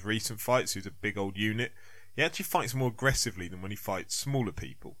was one of his recent fights, who's a big old unit. He actually fights more aggressively than when he fights smaller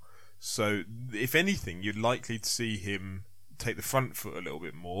people. So if anything, you're likely to see him take the front foot a little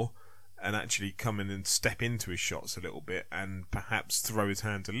bit more and actually come in and step into his shots a little bit and perhaps throw his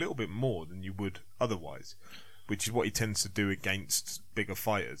hands a little bit more than you would otherwise, which is what he tends to do against bigger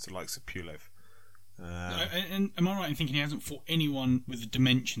fighters like Pulev. And am I right in thinking he hasn't fought anyone with the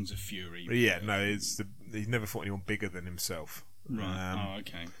dimensions of Fury? Yeah, no, he's never fought anyone bigger than himself. Right.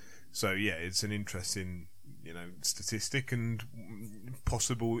 Okay. So yeah, it's an interesting, statistic and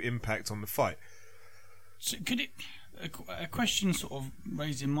possible impact on the fight. So could it? A question sort of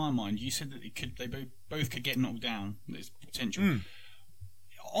raised in my mind. You said that they both could get knocked down. There's potential.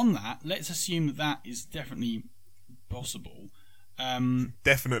 On that, let's assume that is definitely possible.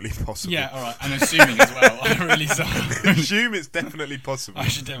 Definitely possible. Yeah, all right. And assuming as well. I really assume it's definitely possible. I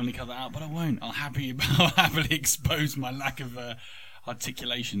should definitely cut that out, but I won't. I'll happily expose my lack of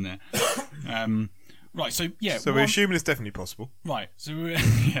articulation there. Right. So yeah. So we're assuming it's definitely possible. Right. So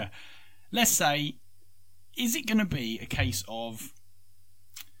yeah. Let's say, is it going to be a case of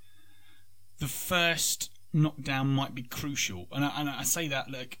the first knockdown might be crucial, and I say that,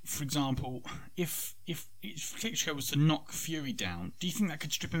 like, for example, if Klitschko was to knock Fury down, do you think that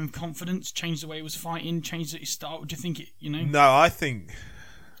could strip him of confidence, change the way he was fighting, change his style? Do you think it? No, I think.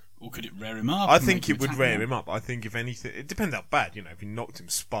 Or could it rear him up? I think it would rear him up. I think if anything, it depends how bad. If he knocked him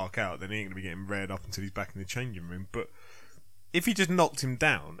spark out, then he ain't going to be getting reared up until he's back in the changing room. But if he just knocked him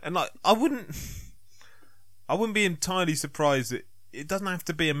down, and I wouldn't be entirely surprised that. It doesn't have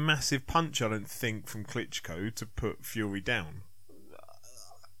to be a massive punch, I don't think, from Klitschko to put Fury down.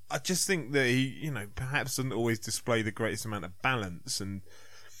 I just think that he, perhaps doesn't always display the greatest amount of balance and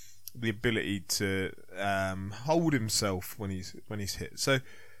the ability to hold himself when he's hit. So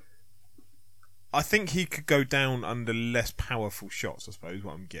I think he could go down under less powerful shots, I suppose,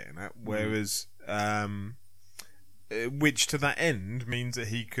 what I'm getting at. Whereas, which to that end means that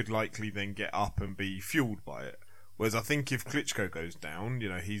he could likely then get up and be fueled by it. Whereas I think if Klitschko goes down,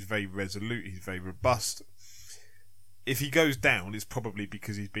 he's very resolute, he's very robust. If he goes down, it's probably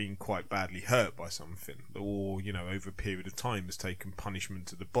because he's been quite badly hurt by something, or over a period of time has taken punishment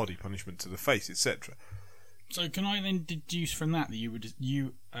to the body, punishment to the face, etc. So can I then deduce from that you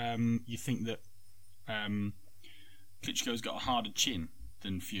think that Klitschko's got a harder chin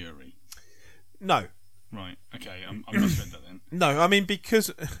than Fury? No. Right, okay, I misread that then. No, I mean,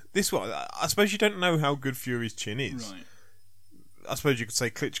 because I suppose you don't know how good Fury's chin is. Right. I suppose you could say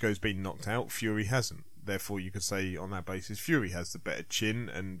Klitschko's been knocked out, Fury hasn't. Therefore, you could say on that basis, Fury has the better chin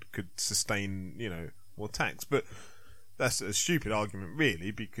and could sustain, more attacks. But that's a stupid argument,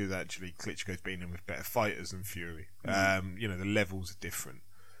 really, because actually Klitschko's been in with better fighters than Fury. The levels are different.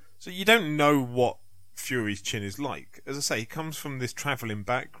 So you don't know what Fury's chin is like. As I say, he comes from this travelling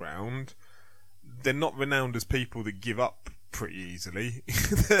background. They're not renowned as people that give up pretty easily.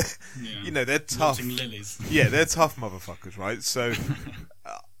 They're tough. Wanting lilies. Yeah, they're tough motherfuckers, right? So,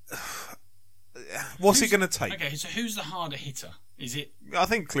 what's it going to take? Okay, so who's the harder hitter? Is it? I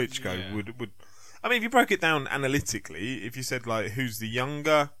think Klitschko would. I mean, if you broke it down analytically, if you said who's the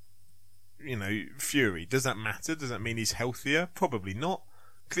younger, Fury, does that matter? Does that mean he's healthier? Probably not.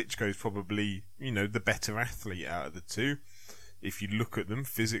 Klitschko's probably the better athlete out of the two, if you look at them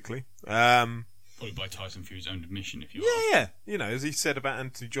physically. Probably by Tyson Fury's own admission, if you ask. Yeah. As he said about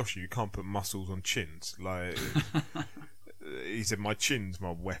Anthony Joshua, you can't put muscles on chins. He said, my chin's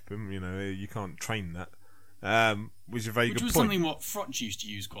my weapon. You can't train that. Which is a very good point. Which was something what Froch used to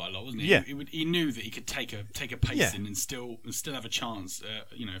use quite a lot, wasn't he? Yeah. He knew that he could take a pacing and still have a chance,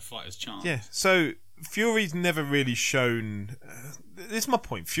 a fighter's chance. Yeah. So Fury's never really shown. This is my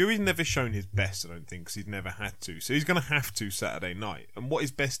point. Fury's never shown his best, I don't think, because he's never had to. So he's going to have to Saturday night. And what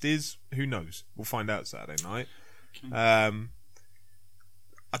his best is, who knows? We'll find out Saturday night. Okay.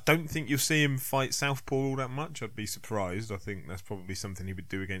 I don't think you'll see him fight Southpaw all that much. I'd be surprised. I think that's probably something he would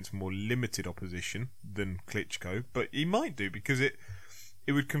do against more limited opposition than Klitschko. But he might do, because it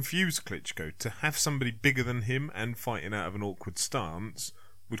would confuse Klitschko. To have somebody bigger than him and fighting out of an awkward stance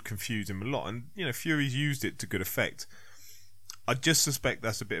would confuse him a lot. And, Fury's used it to good effect. I just suspect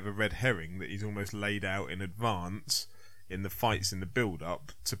that's a bit of a red herring, that he's almost laid out in advance in the fights in the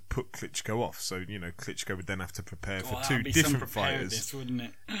build-up to put Klitschko off. So, Klitschko would then have to prepare for two different fighters. Wouldn't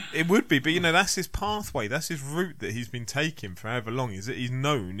it? It would be, but, that's his pathway. That's his route that he's been taking for however long. Is that he's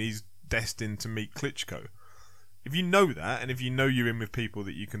known he's destined to meet Klitschko. If you know that, and if you know you're in with people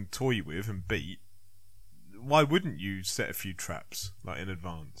that you can toy with and beat, why wouldn't you set a few traps, in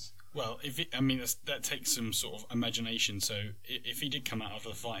advance? Well, that takes some sort of imagination. So if he did come out after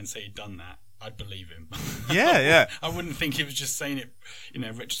the fight and say he'd done that, I'd believe him. Yeah. I wouldn't think he was just saying it,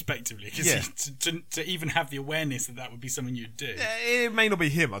 retrospectively. Because to even have the awareness that would be something you'd do. It may not be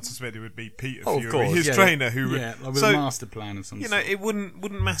him. I suspect it would be Peter Fury, his trainer, who would. With a master plan of some sort. It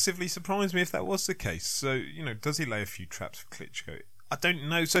wouldn't massively surprise me if that was the case. So, does he lay a few traps for Klitschko? I don't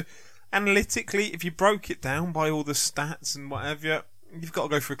know. So, analytically, if you broke it down by all the stats and whatever, you've got to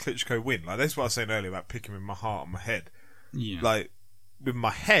go for a Klitschko win. That's what I was saying earlier about picking with my heart and my head. Yeah. With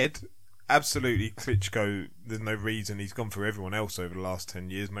my head, absolutely Klitschko, there's no reason. He's gone through everyone else over the last 10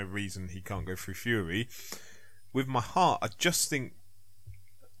 years. No reason he can't go through Fury. With my heart, I just think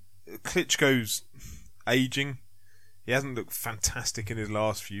Klitschko's aging. He hasn't looked fantastic in his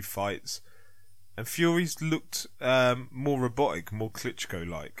last few fights. And Fury's looked more robotic, more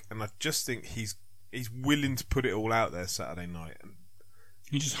Klitschko-like. And I just think he's he's willing to put it all out there Saturday night.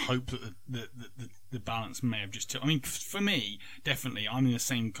 You just hope that the balance may have just... I mean, for me, definitely, I'm in the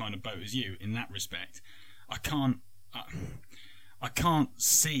same kind of boat as you in that respect. I can't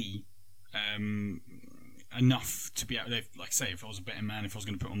see enough to be able to... Like, say, if I was a betting man, if I was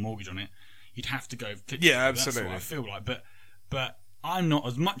going to put a mortgage on it, you'd have to go... Yeah, absolutely. That's what I feel like. But I'm not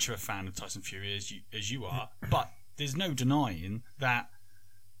as much of a fan of Tyson Fury as you are, but there's no denying that,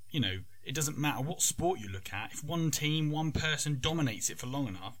 it doesn't matter what sport you look at. If one team, one person dominates it for long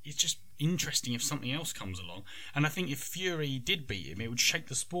enough, it's just interesting if something else comes along. And I think if Fury did beat him, it would shake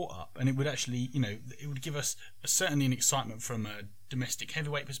the sport up, and it would actually, it would give us certainly an excitement from a domestic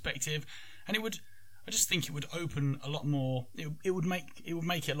heavyweight perspective, and I just think it would open a lot more. It would make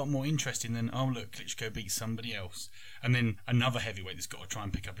it a lot more interesting than, oh look, Klitschko beats somebody else, and then another heavyweight that's got to try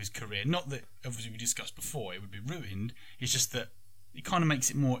and pick up his career. Not that, obviously, we discussed before, it would be ruined. It's just that it kind of makes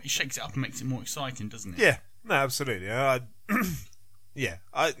it more. It shakes it up and makes it more exciting, doesn't it? Yeah, no, absolutely.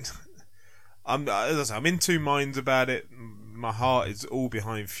 I'm in two minds about it. My heart is all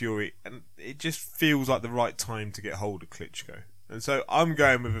behind Fury, and it just feels like the right time to get hold of Klitschko. And so I'm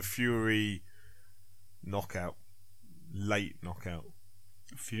going with a Fury knockout, late knockout.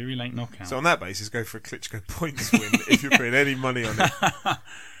 Fury late knockout. So on that basis, go for a Klitschko points win if you're putting any money on it.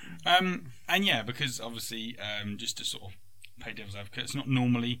 And yeah, because obviously, just to sort of play devil's advocate, it's not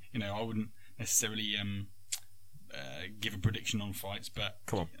normally, I wouldn't necessarily give a prediction on fights, but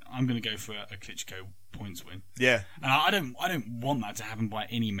come on, I'm going to go for a Klitschko points win. Yeah, and I don't want that to happen by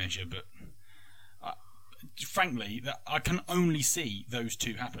any measure, but frankly, that I can only see those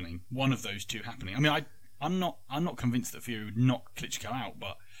two happening. One of those two happening. I mean, I'm not convinced that Fury would knock Klitschko out,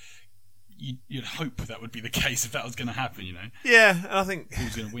 but you'd hope that would be the case if that was going to happen. Yeah, and I think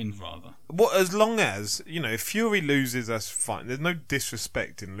who's going to win rather. Well, as long as if Fury loses, that's fine. There's no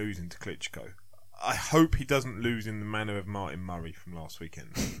disrespect in losing to Klitschko. I hope he doesn't lose in the manner of Martin Murray from last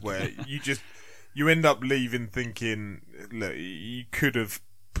weekend, where you end up leaving thinking, look, you could have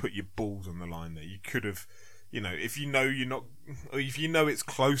put your balls on the line there. You could have, if you know it's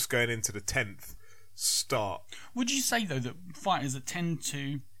close going into the 10th, start. Would you say though that fighters that tend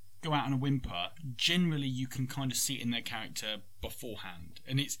to go out on a whimper, generally you can kind of see it in their character beforehand,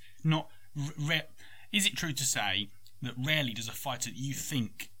 and it's not. Is it true to say that rarely does a fighter that you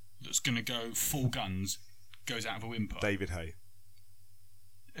think that's going to go full guns goes out of a whimper? David Haye.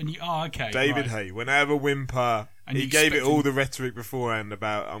 And okay. David right. Haye, when I have a whimper, and he gave it all the rhetoric beforehand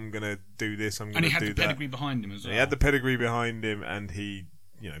about I'm going to do this, I'm going to do that. And he had the pedigree behind him as well. He had the pedigree behind him, and he,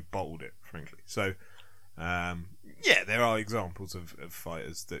 bottled it, frankly. So, yeah, there are examples of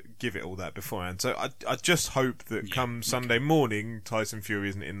fighters that give it all that beforehand. So I just hope that come Sunday morning, Tyson Fury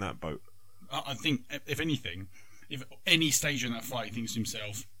isn't in that boat. I think, if anything, if any stage in that fight he thinks to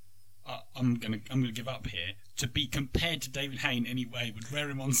himself, I'm gonna give up here, to be compared to David Haye in any way would wear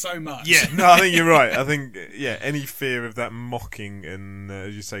him on so much. Yeah, no, I think you're right. I think any fear of that mocking and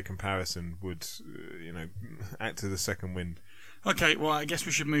as you say comparison would act as a second wind. Okay, well, I guess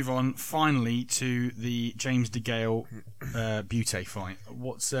we should move on finally to the James DeGale Butte fight.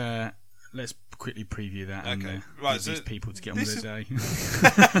 Let's quickly preview that and right, give these people to get on with their day.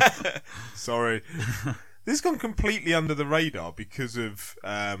 Sorry. This has gone completely under the radar because of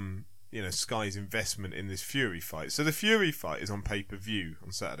Sky's investment in this Fury fight. So the Fury fight is on pay-per-view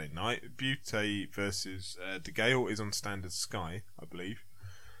on Saturday night. Butte versus DeGale is on Standard Sky, I believe.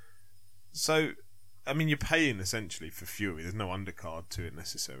 So, I mean, you're paying essentially for Fury. There's no undercard to it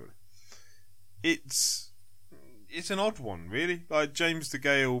necessarily. It's an odd one, really. Like, James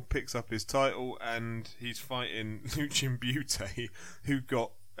DeGale picks up his title and he's fighting Lucian Butte, who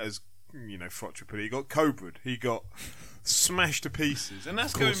got, as Frotcher put it, he got cobra'd. He got smashed to pieces. And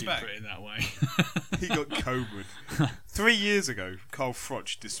that's going back. Put it that way. He got cobra'd. 3 years ago, Carl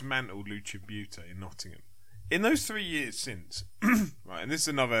Froch dismantled Lucian Butte in Nottingham. In those 3 years since, right, and this is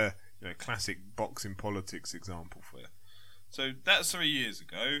another classic boxing politics example for you. So that's 3 years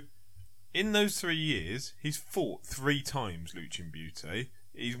ago. In those 3 years, he's fought 3 times, Lucian Butte.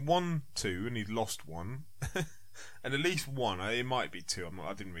 He's won 2 and he's lost 1. And at least 1, it might be 2.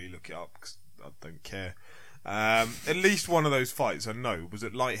 I didn't really look it up because I don't care. At least one of those fights I know was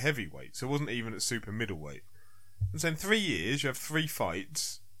at light heavyweight, so it wasn't even at super middleweight. And so in 3 years, you have 3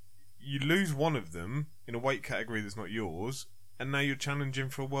 fights. You lose one of them in a weight category that's not yours, and now you're challenging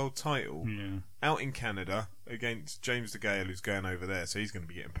for a world title out in Canada against James DeGale, who's going over there, so he's going to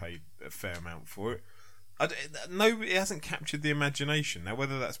be getting paid a fair amount for it. No, it hasn't captured the imagination. Now,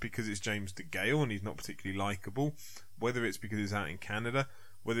 whether that's because it's James DeGale and he's not particularly likeable, whether it's because he's out in Canada,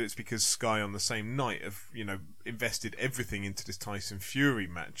 whether it's because Sky on the same night have, invested everything into this Tyson Fury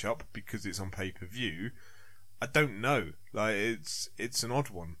matchup because it's on pay-per-view, I don't know. Like, it's an odd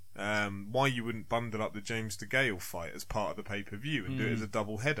one. Why you wouldn't bundle up the James DeGale fight as part of the pay-per-view and do it as a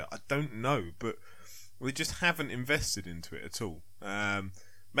double header, I don't know, but they just haven't invested into it at all.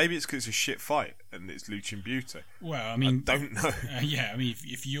 Maybe it's because it's a shit fight and it's Luchin Butte. Well, I mean, I don't know. I mean,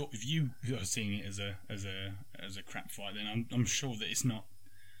 if you are seeing it as a crap fight, then I'm sure that it's not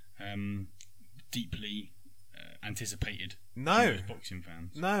deeply anticipated. No, boxing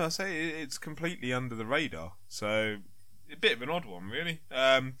fans. No, I say it's completely under the radar. So a bit of an odd one, really.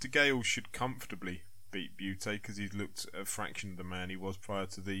 DeGale should comfortably beat Butte because he's looked a fraction of the man he was prior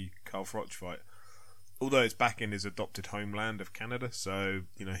to the Carl Froch fight. Although it's back in his adopted homeland of Canada, so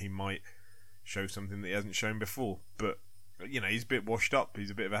he might show something that he hasn't shown before. But he's a bit washed up.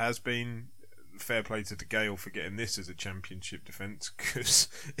 He's a bit of a has-been. Fair play to DeGale for getting this as a championship defence because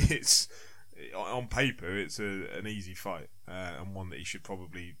it's on paper it's an easy fight and one that he should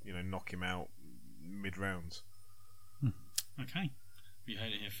probably knock him out mid-rounds. Okay, you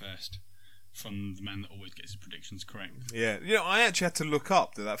heard it here first from the man that always gets his predictions correct. Yeah, I actually had to look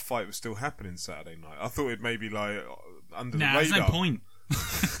up that fight was still happening Saturday night. I thought it maybe like under the radar. There's no point.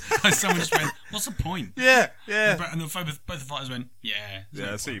 Someone just went, "What's the point?" Yeah. And both the fighters went, "Yeah."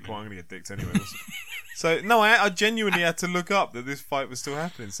 I see your point. I'm going to get dicked anyway. So no, I genuinely had to look up that this fight was still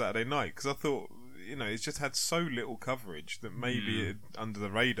happening Saturday night because I thought it's just had so little coverage that maybe it under the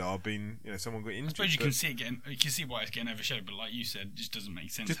radar been someone got injured. I suppose you can see it getting. You can see why it's getting overshadowed, but like you said, it just doesn't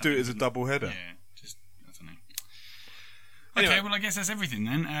make sense. Just do it as a double header. Yeah, just I don't know. Okay, well I guess that's everything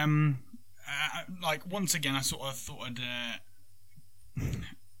then. Once again, I sort of thought I'd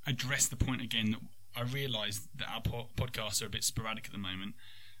address the point again that I realised that our podcasts are a bit sporadic at the moment.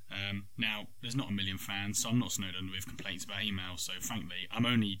 Now, there's not a million fans, so I'm not snowed under with complaints about emails. So, frankly, I'm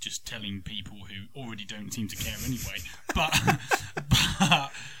only just telling people who already don't seem to care anyway. But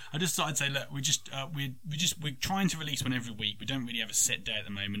I just thought I'd say, look, we're trying to release one every week. We don't really have a set day at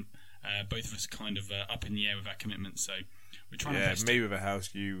the moment. Both of us are kind of up in the air with our commitments, so we're trying to. Yeah, me with a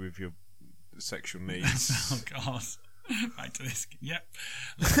house, you with your sexual needs. Oh God. Back to this. Yep.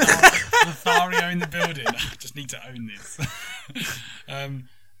 Lothario in the building. I just need to own this.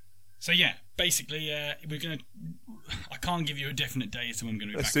 So yeah, basically, we're gonna. I can't give you a definite day as to when I'm going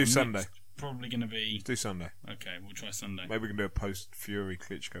to be Let's back. do Sunday. Next. Probably going to be. Let's do Sunday. Okay, we'll try Sunday. Maybe we can do a post-Fury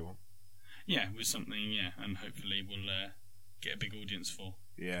Klitschko one. Yeah, with something. Yeah, and hopefully we'll get a big audience for.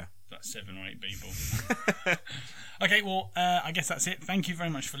 Yeah. That's 7 or 8 people. Okay, well, I guess that's it. Thank you very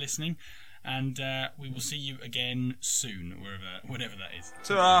much for listening, and we will see you again soon, whatever that is.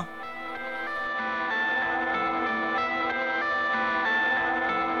 Ta-ra!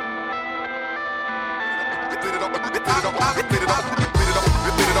 Put it up.